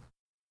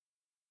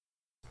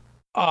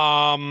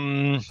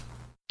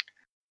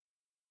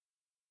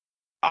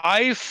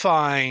 I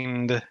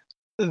find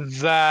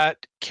that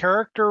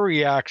character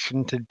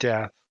reaction to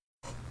death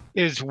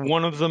is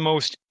one of the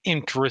most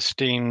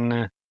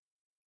interesting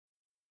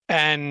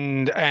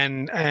and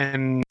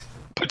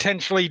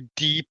potentially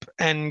deep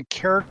and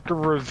character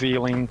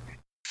revealing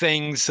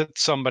things that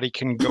somebody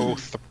can go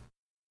through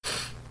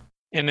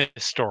in a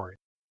story.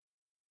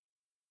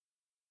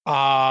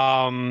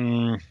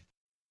 That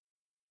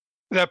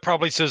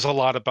probably says a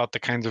lot about the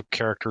kinds of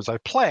characters I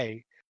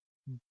play,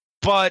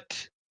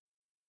 but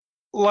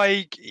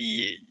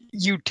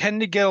you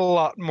tend to get a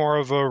lot more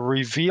of a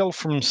reveal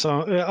from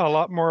a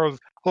lot more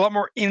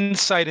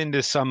insight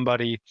into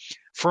somebody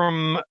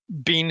from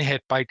being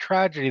hit by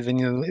tragedy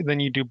than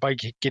you do by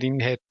getting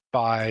hit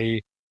by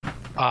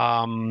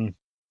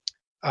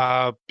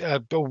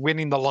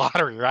winning the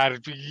lottery, right?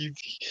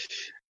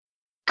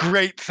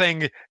 Great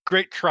thing,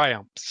 great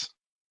triumphs.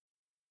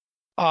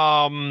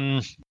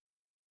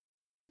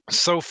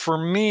 So for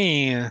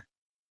me,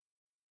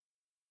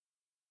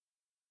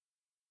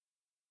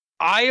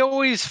 I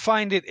always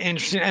find it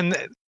interesting, and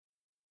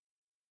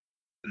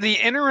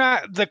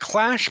the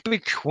clash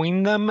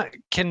between them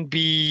can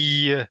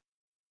be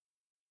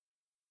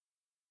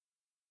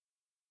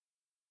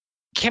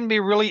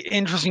really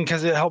interesting,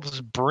 because it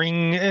helps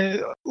bring,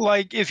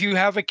 if you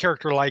have a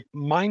character like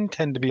mine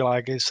tend to be,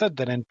 like I said,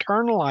 that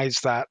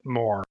internalize that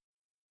more.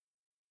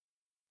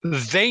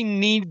 They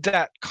need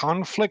that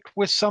conflict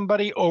with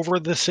somebody over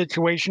the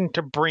situation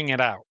to bring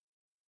it out.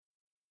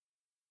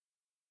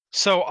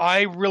 So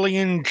I really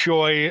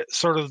enjoy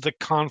sort of the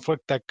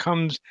conflict that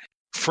comes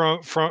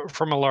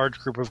from a large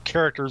group of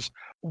characters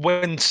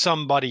when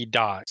somebody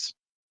dies.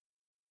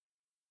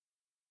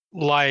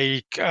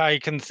 Like, I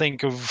can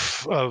think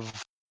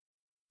of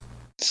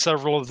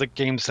several of the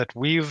games that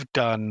we've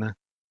done.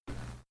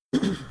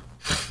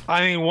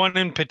 I mean, one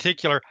in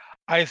particular,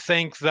 I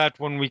think that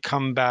when we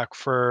come back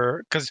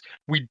because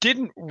we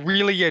didn't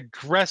really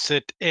address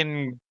it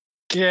in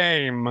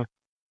game,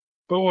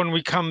 but when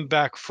we come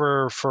back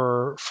for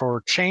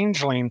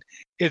Changeling,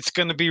 it's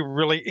going to be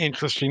really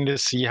interesting to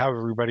see how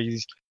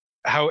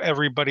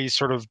everybody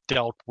sort of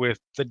dealt with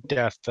the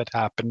death that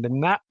happened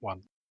in that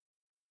one.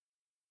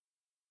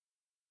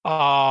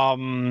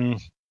 And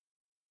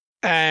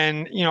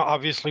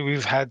obviously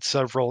we've had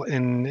several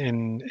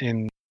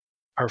in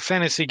our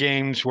fantasy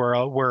games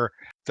where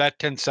that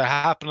tends to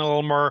happen a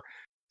little more.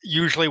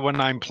 Usually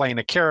when I'm playing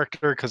a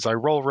character because I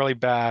roll really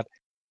bad,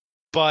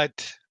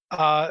 but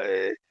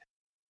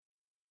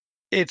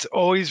it's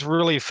always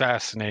really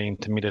fascinating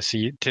to me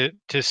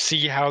to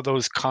see how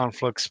those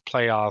conflicts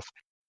play off,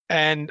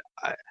 and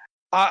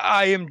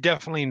I am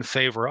definitely in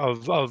favor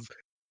of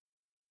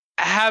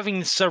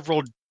having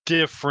several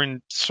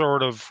different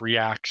sort of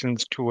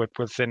reactions to it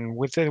within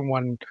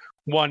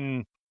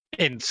one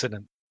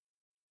incident.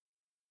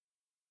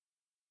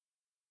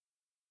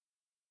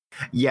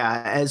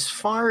 Yeah, as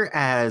far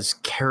as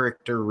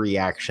character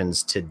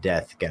reactions to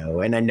death go,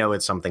 and I know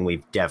it's something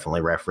we've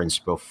definitely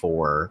referenced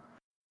before,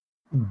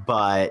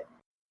 but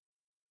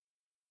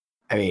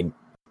I mean,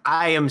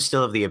 I am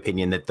still of the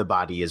opinion that The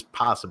Body is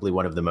possibly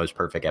one of the most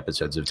perfect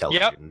episodes of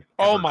television. Yep.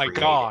 Oh ever my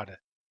created. God.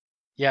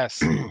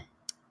 Yes.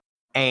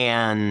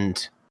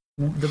 And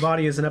The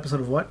Body is an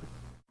episode of what?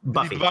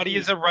 Buffy. The Body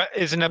is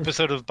an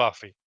episode of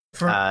Buffy.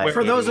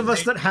 For those of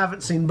us that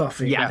haven't seen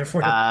Buffy.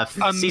 Yeah.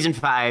 Season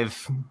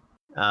 5.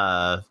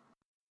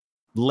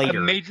 Later.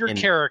 A major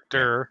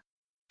character,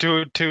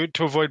 to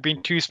avoid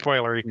being too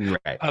spoilery,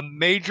 right. A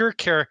major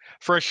character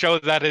for a show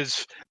that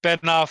has been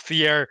off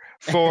the air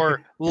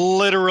for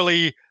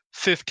literally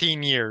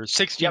 15 years,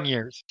 16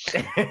 years.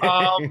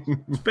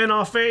 It's been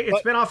off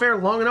air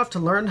long enough to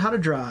learn how to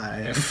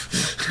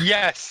drive.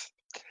 Yes.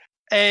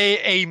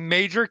 A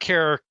major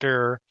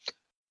character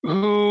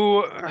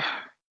who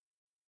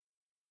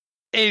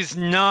is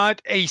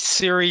not a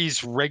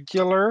series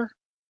regular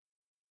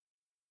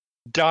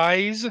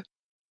dies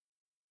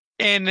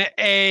in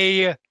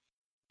a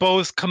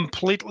both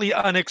completely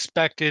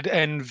unexpected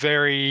and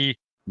very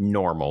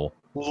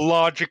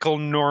logical,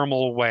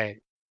 normal way.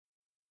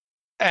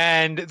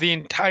 And the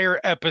entire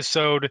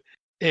episode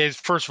is,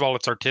 first of all,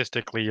 it's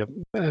artistically,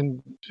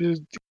 and the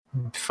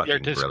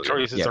artistic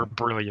choices are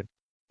brilliant.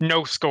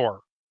 No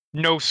score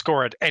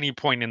at any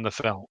point in the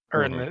film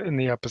or in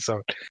the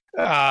episode.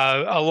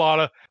 A lot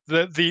of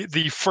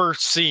the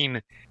first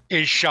scene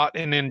is shot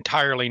in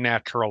entirely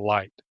natural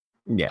light.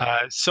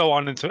 Yeah. So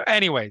on and so.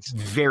 Anyways,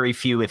 very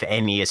few, if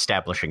any,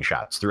 establishing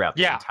shots throughout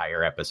the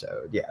entire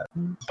episode. Yeah.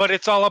 But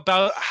it's all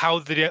about how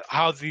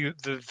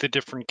the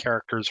different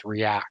characters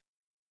react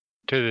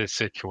to this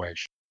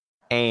situation.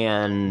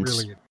 And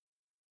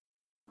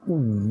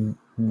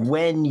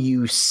when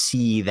you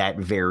see that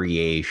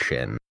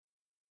variation,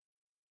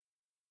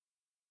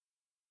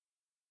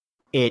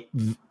 it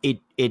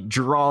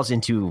draws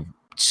into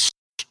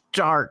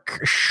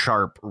stark,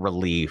 sharp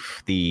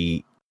relief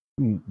the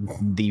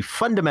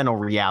fundamental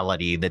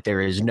reality that there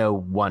is no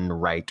one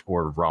right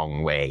or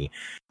wrong way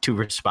to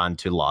respond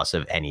to loss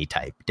of any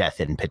type,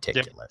 death in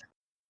particular.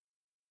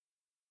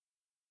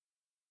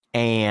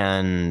 Yep.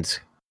 And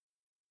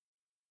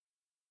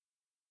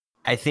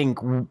I think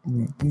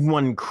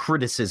one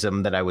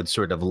criticism that I would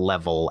sort of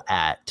level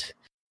at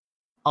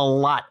a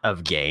lot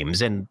of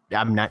games, and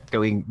I'm not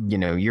going,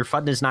 your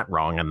fun is not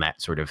wrong on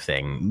that sort of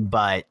thing,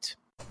 but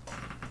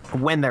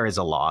when there is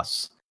a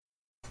loss,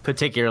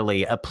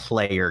 particularly a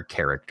player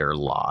character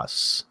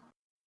loss,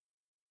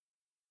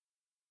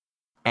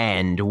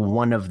 and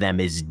one of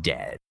them is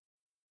dead,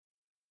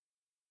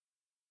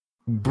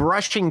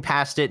 brushing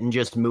past it and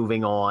just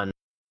moving on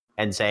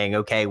and saying,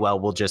 okay, well,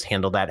 we'll just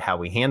handle that how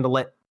we handle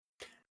it,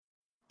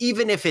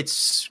 even if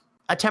it's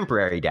a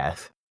temporary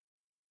death,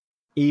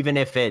 even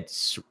if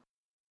it's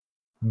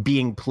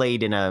being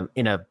played in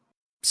a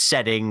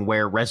setting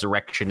where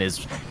resurrection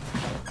is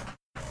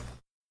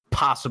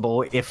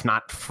possible, if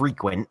not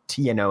frequent,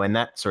 and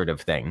that sort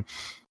of thing.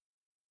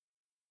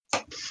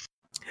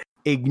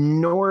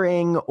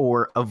 Ignoring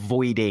or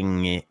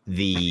avoiding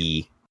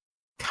the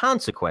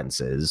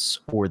consequences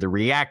or the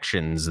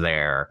reactions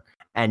there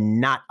and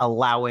not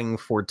allowing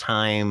for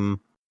time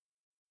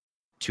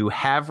to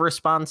have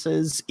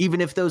responses,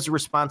 even if those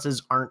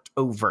responses aren't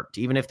overt,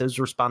 even if those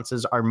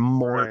responses are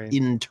more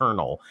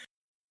internal,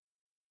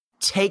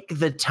 take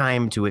the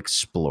time to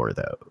explore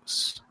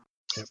those.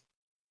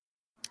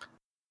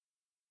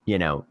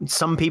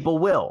 Some people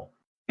will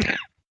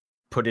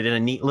put it in a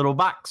neat little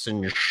box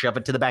and shove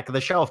it to the back of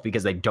the shelf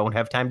because they don't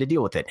have time to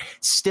deal with it.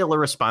 Still a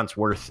response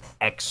worth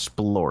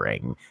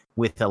exploring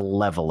with a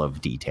level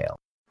of detail.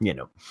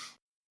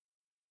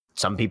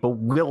 Some people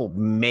will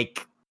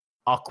make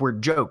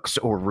awkward jokes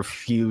or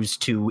refuse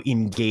to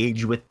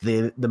engage with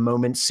the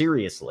moment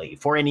seriously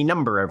for any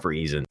number of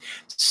reasons.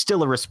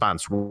 Still a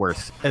response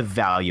worth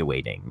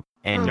evaluating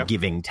and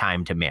giving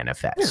time to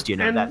manifest,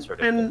 that sort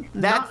of thing.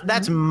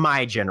 That's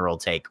my general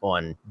take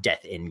on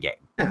death in game.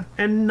 Yeah,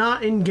 and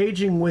not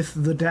engaging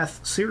with the death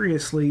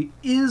seriously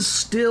is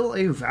still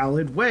a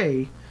valid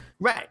way.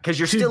 Right, because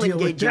you're still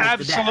engaging with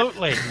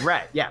absolutely. The death.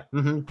 Right, yeah.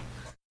 Mm-hmm.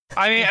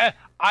 I mean,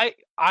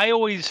 I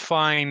always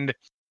find,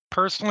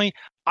 personally,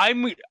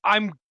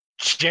 I'm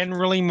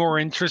generally more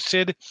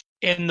interested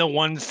in the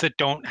ones that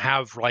don't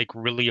have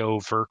really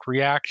overt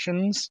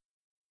reactions,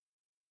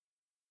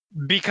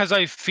 because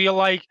I feel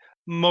like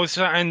most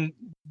of the, and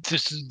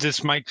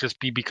this might just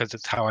be because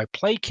it's how I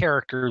play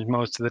characters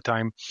most of the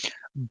time,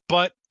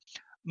 but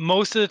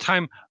most of the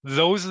time,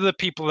 those are the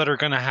people that are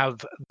going to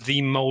have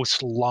the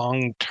most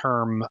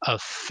long-term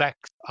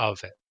effects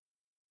of it.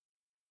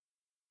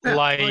 Yeah,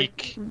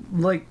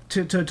 like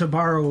to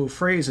borrow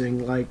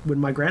phrasing, like when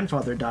my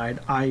grandfather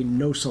died, I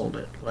no-sold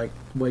it. Like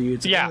what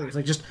you'd say earlier. It's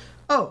like just,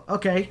 oh,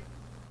 okay.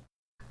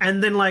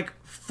 And then like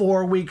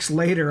 4 weeks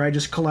later, I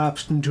just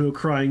collapsed into a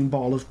crying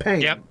ball of pain.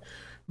 Yep.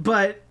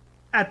 But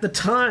at the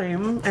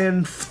time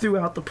and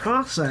throughout the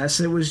process,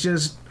 it was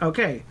just,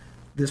 okay,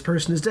 this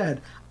person is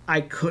dead.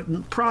 I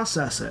couldn't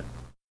process it.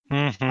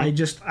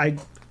 Mm-hmm.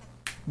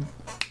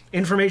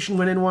 Information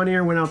went in one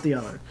ear, went out the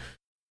other.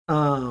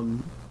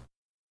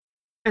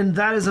 And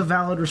that is a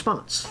valid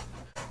response.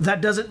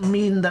 That doesn't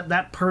mean that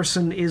that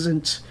person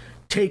isn't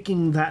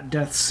taking that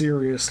death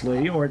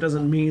seriously, or it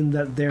doesn't mean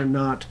that they're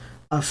not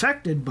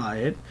affected by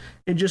it.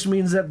 It just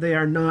means that they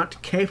are not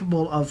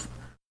capable of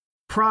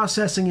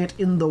processing it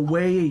in the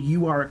way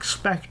you are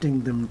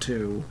expecting them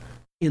to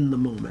in the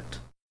moment.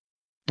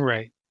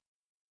 Right.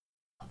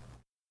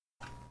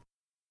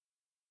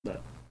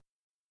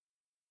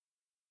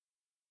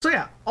 So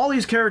yeah, all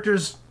these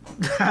characters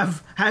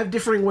have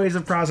differing ways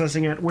of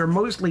processing it. We're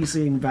mostly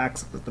seeing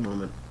Vax at the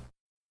moment,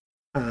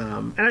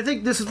 and I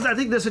think this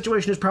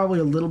situation is probably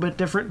a little bit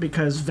different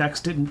because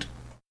Vex didn't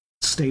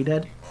stay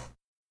dead,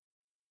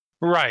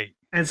 right?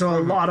 And so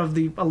a lot of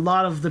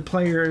the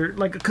player,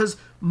 like, because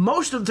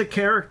most of the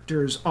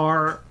characters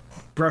are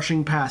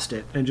brushing past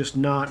it and just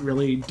not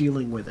really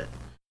dealing with it.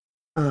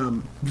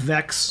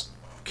 Vex,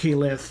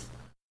 Keyleth,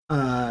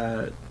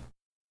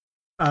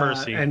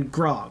 Percy, and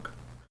Grog.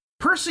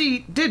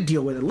 Percy did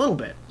deal with it a little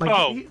bit.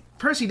 Like,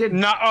 Percy did.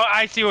 No,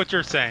 I see what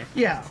you're saying.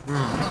 Yeah.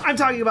 I'm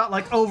talking about,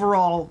 like,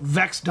 overall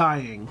Vex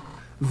dying.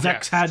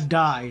 Vex had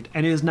died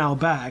and is now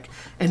back.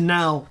 And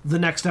now, the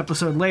next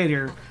episode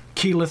later,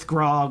 Keyleth,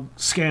 Grog,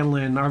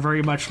 Scanlan are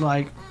very much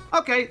like,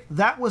 okay,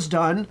 that was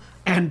done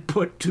and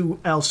put to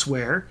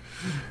elsewhere.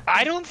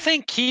 I don't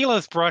think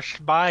Keyleth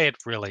brushed by it,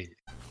 really.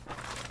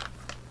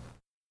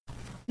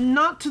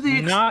 Not to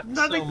the Not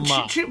so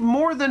much. She,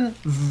 more than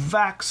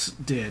Vax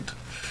did.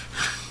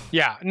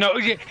 Yeah, no,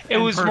 it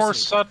was Percy. more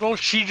subtle.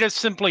 She just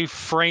simply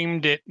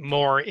framed it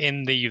more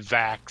in the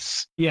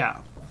Vax. Yeah.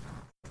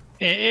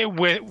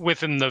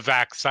 Within the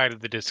Vax side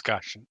of the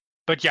discussion.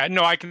 But yeah,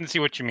 no, I can see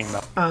what you mean,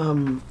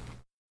 though.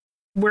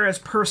 Whereas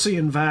Percy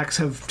and Vax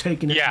have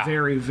taken it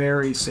very,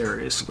 very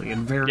seriously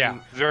and very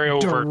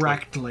overtly.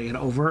 Directly and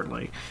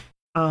overtly.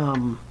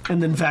 And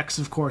then Vex,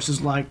 of course, is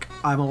like,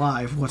 I'm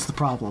alive, what's the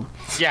problem?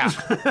 Yeah.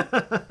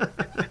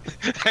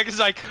 It's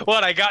like,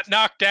 what, I got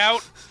knocked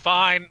out?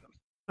 Fine.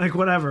 Like,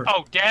 whatever.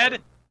 Oh,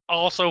 dead?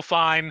 Also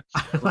fine.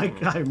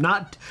 Like, I'm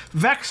not...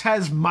 Vex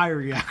has my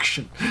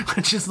reaction,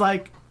 which is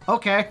like,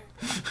 okay.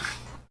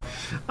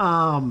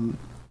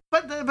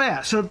 But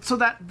yeah, so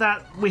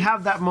that we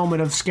have that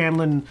moment of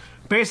Scanlan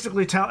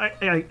basically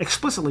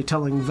explicitly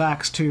telling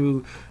Vax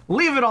to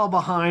leave it all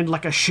behind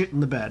like a shit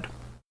in the bed.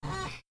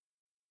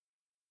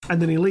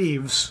 And then he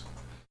leaves,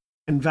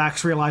 and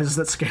Vax realizes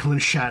that Scanlan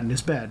shat in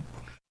his bed.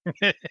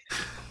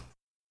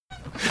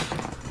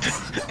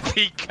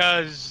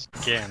 Because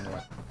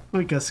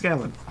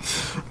Scanlan.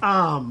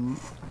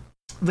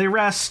 They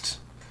rest.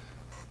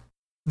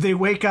 They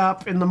wake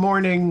up in the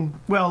morning.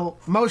 Well,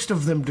 most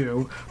of them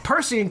do.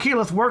 Percy and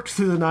Keyleth worked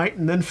through the night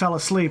and then fell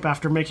asleep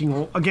after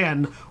making,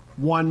 again,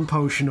 one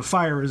potion of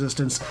fire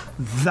resistance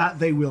that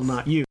they will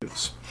not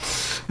use.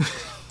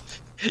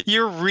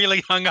 You're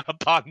really hung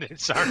up on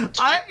this, aren't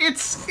you?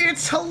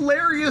 It's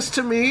hilarious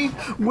to me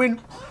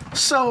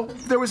so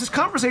there was this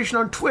conversation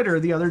on Twitter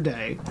the other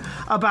day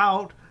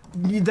about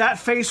that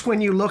face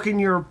when you look in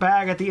your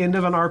bag at the end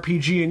of an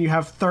RPG and you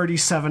have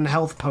 37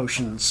 health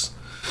potions.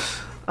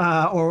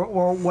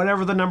 Or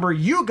whatever the number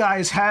you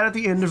guys had at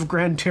the end of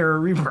Grand Terror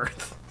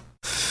Rebirth.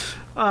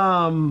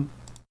 And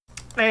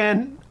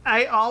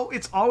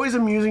it's always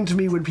amusing to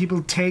me when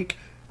people take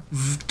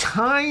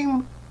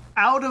time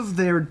out of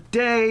their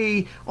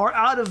day or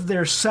out of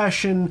their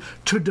session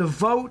to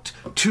devote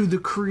to the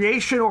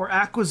creation or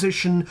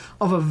acquisition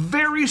of a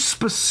very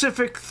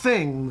specific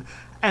thing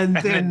and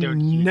then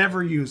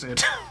never use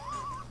it.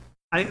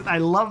 I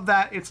love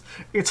that. It's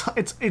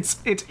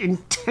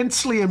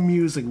intensely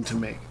amusing to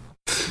me.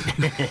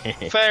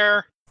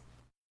 Fair.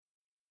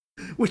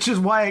 Which is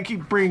why I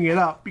keep bringing it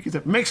up, because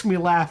it makes me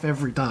laugh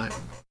every time.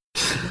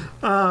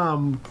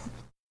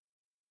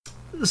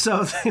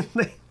 So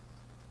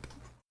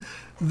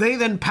they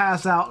then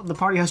pass out, and the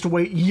party has to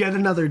wait yet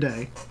another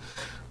day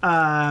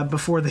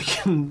before they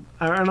can,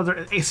 or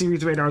a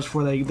series of 8 hours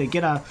before they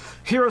get a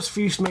hero's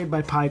feast made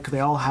by Pike. They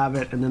all have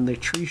it, and then they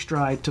tree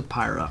stride to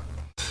Pyra.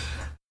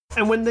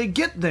 And when they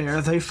get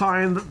there, they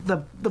find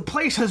that the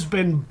place has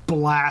been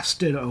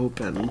blasted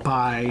open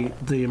by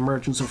the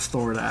emergence of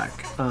Thordak.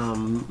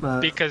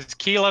 Because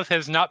Keyleth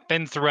has not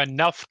been through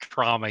enough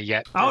trauma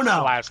yet the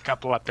last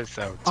couple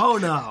episodes. Oh,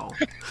 no.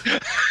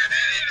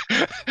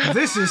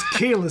 This is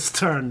Keyleth's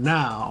turn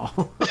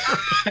now.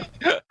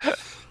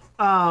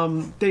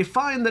 they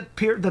find that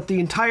that the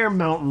entire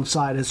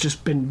mountainside has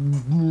just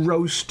been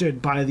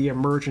roasted by the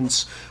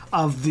emergence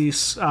of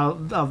this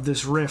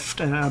rift,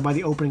 by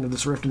the opening of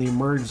this rift and the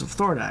emergence of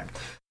Thordak.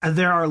 And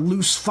there are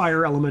loose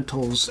fire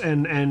elementals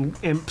and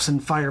imps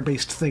and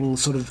fire-based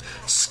things sort of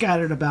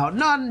scattered about.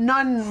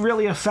 None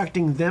really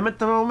affecting them at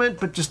the moment,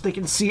 but just they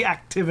can see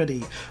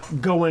activity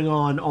going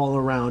on all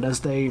around as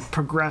they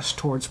progress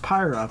towards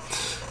Pyra.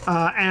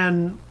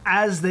 And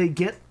as they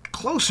get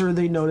closer,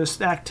 they notice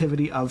the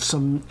activity of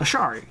some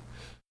Ashari.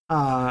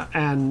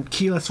 And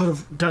Keyleth sort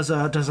of does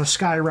a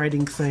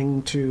skywriting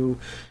thing to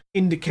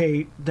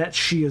indicate that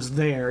she is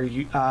there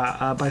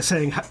by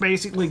saying,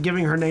 basically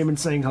giving her name and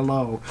saying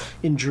hello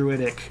in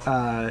Druidic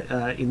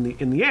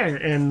in the air,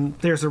 and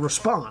there's a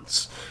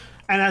response.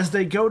 And as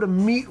they go to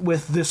meet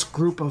with this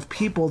group of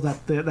people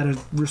that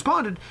have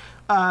responded,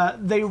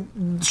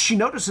 she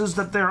notices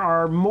that there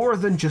are more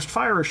than just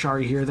Fire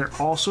Ashari here. There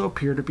also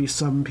appear to be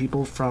some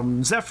people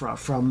from Zephyra,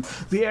 from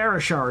the Air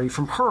Ashari,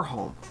 from her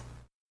home.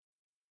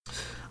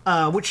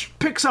 Which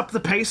picks up the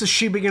pace as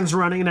she begins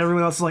running, and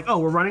everyone else is like, oh,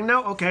 we're running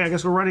now? Okay, I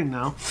guess we're running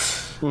now.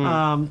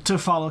 To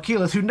follow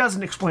Keyleth, who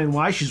doesn't explain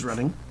why she's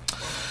running.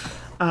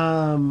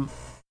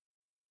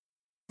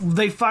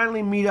 They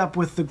finally meet up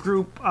with the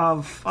group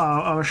of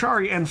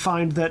Ashari and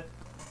find that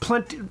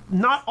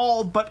not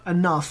all, but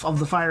enough of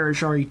the Fire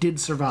Ashari did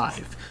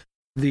survive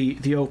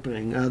the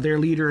opening. Their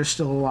leader is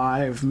still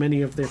alive. Much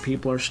of their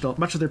people are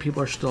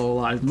still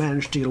alive,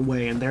 managed to get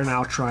away, and they're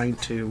now trying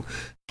to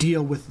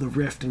deal with the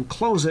rift and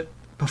close it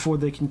before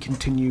they can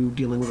continue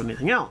dealing with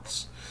anything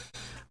else.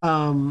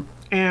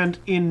 And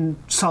in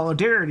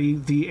solidarity,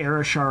 the Air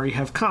Ashari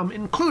have come,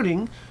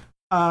 including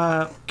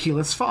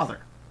Keyleth's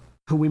father,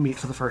 who we meet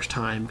for the first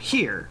time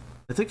here.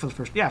 I think for the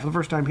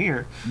first time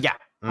here. Yeah.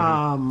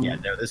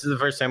 Mm-hmm. This is the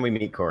first time we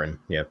meet Corin.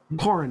 Yeah.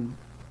 Corin,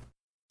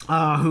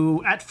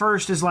 who at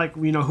first is like,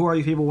 who are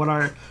these people?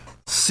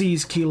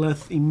 Sees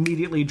Keyleth,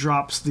 immediately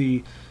drops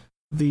the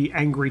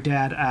angry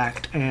dad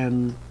act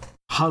and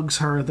hugs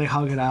her. They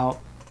hug it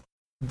out.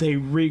 They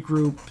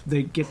regroup.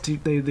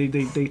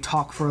 They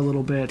talk for a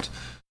little bit.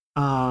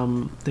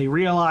 They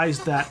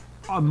realize that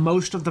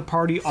most of the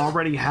party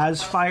already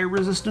has fire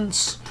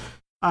resistance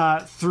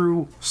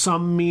through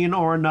some mean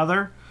or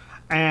another,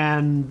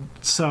 and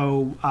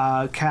so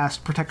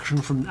cast protection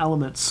from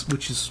elements,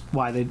 which is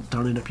why they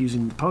don't end up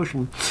using the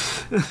potion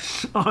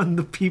on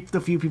the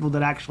few people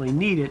that actually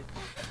need it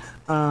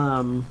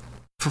for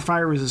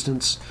fire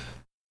resistance,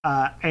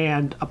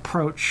 and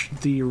approach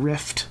the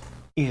rift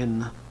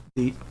in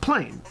the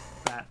plane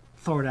that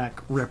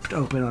Thordak ripped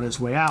open on his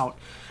way out.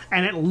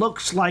 And it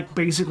looks like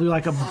basically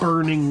like a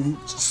burning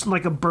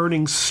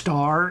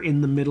star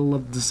in the middle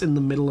of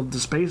the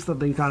space that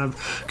they kind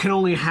of can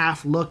only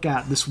half look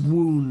at, this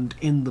wound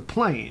in the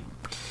plane.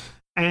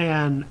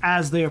 And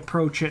as they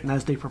approach it and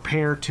as they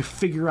prepare to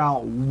figure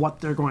out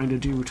what they're going to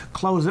do to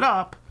close it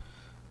up,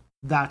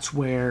 that's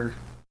where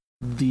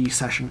the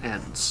session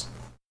ends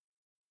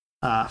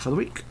for the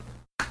week.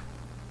 I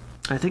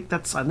don't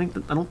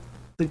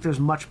think there's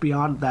much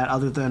beyond that,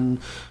 other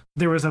than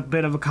there was a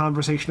bit of a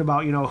conversation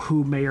about,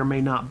 who may or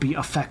may not be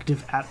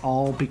effective at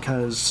all,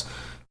 because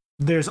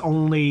there's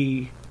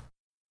only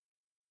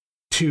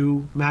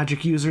 2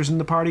 magic users in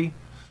the party.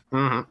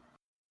 Mm-hmm.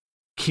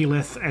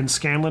 Keyleth and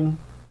Scanlan.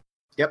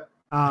 Yep.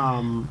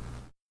 And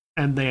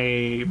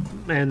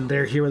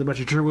they're here with a bunch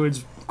of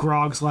druids.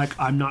 Grog's like,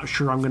 I'm not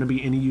sure I'm going to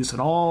be any use at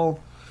all,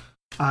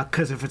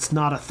 because if it's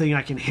not a thing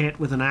I can hit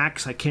with an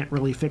axe, I can't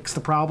really fix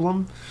the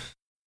problem.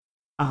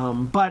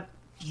 But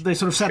they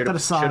sort of set that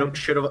aside.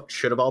 Should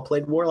have all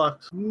played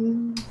Warlocks.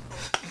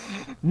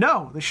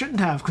 No, they shouldn't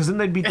have, because then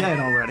they'd be dead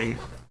already.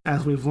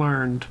 As we've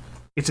learned,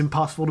 it's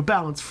impossible to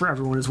balance for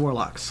everyone as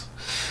Warlocks.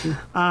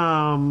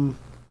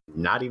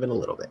 Not even a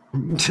little bit.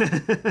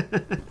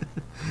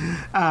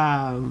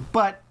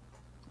 But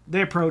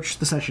they approach,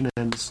 the session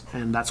ends,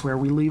 and that's where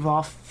we leave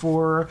off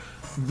for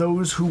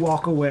those who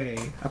walk away.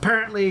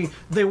 Apparently,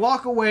 they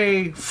walk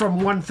away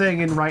from one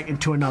thing and right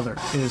into another,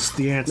 is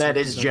the answer. That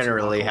is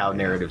generally how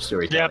narrative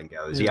storytelling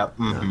goes. Yep.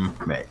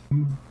 Mm-hmm. Right.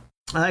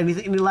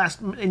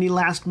 Any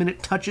last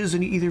minute touches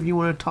either of you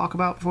want to talk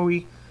about before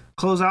we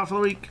close out for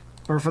the week,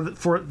 or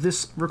for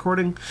this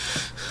recording?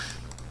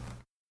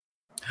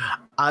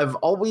 I've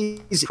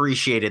always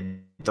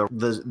appreciated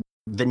the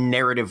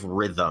narrative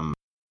rhythm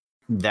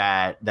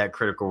that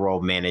Critical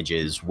Role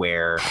manages,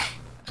 where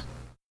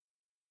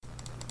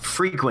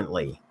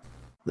frequently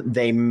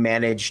they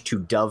manage to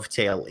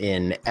dovetail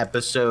in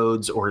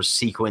episodes or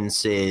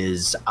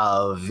sequences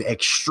of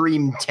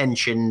extreme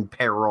tension,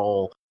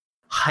 peril,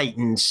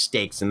 heightened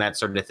stakes, and that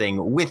sort of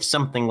thing, with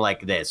something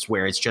like this,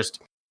 where it's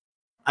just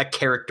a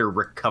character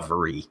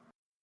recovery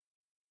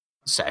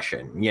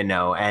session,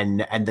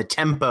 and the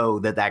tempo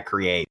that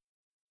creates,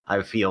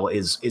 I feel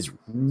is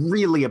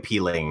really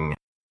appealing,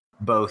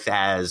 both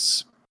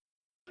as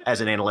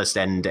an analyst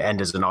and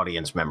as an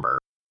audience member.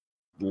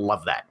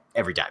 Love that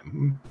every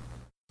time.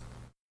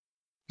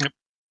 Yep.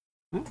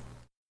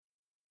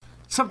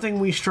 something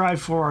we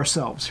strive for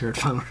ourselves here at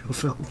Final Show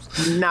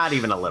Films. Not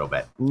even a little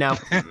bit. No.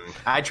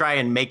 I try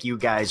and make you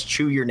guys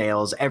chew your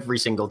nails every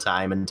single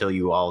time until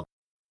you all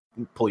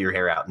pull your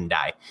hair out and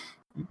die.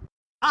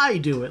 I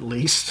do, at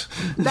least.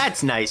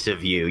 That's nice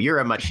of you. You're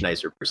a much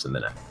nicer person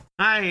than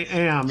I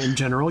am, in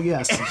general,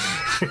 yes.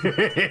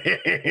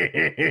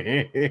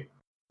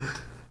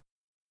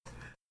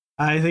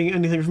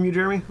 Anything from you,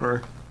 Jeremy?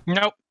 Or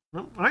Nope.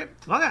 no? All right.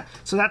 Okay.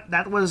 So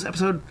that was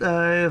episode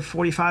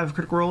 45 of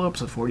Critical Role,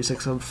 episode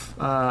 46 of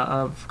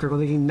Critical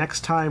Thinking.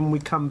 Next time we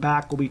come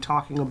back, we'll be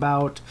talking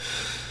about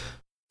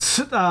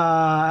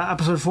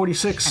episode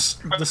 46,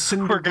 the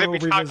Cinder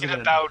Grove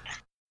Revisited.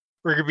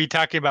 We're going to be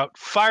talking about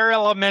fire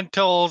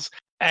elementals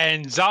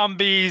and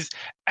zombies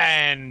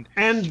and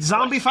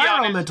zombie fire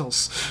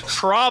elementals.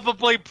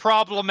 Probably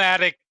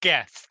problematic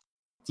guests.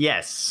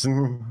 Yes.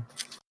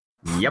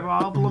 Yep.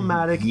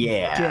 Problematic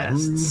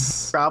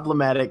guests.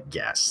 Problematic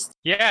guests.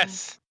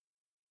 Yes.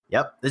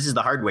 Yep. This is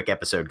the Hardwick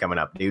episode coming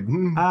up, dude.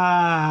 Yep,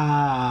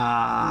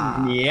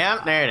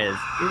 there it is.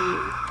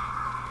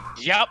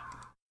 Yep.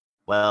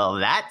 Well,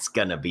 that's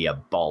gonna be a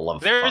ball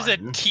of There's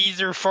fun. a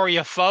teaser for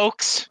you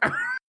folks.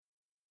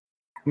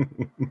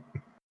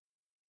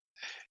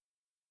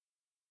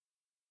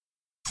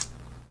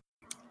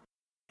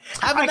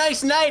 Have a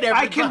nice night,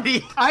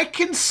 everybody. I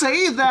can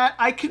say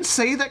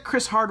that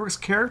Chris Hardwick's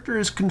character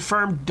is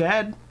confirmed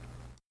dead.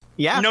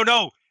 Yeah.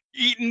 No.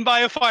 Eaten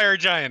by a fire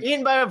giant.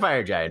 Eaten by a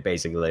fire giant,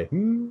 basically.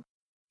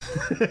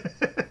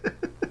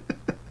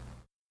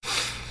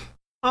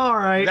 All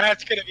right.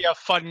 That's going to be a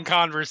fun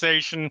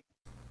conversation.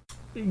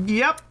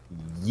 Yep.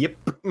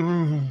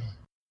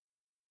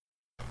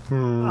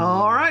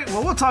 All right.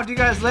 Well, we'll talk to you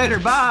guys later.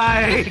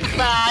 Bye.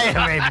 Bye,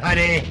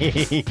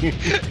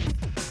 everybody.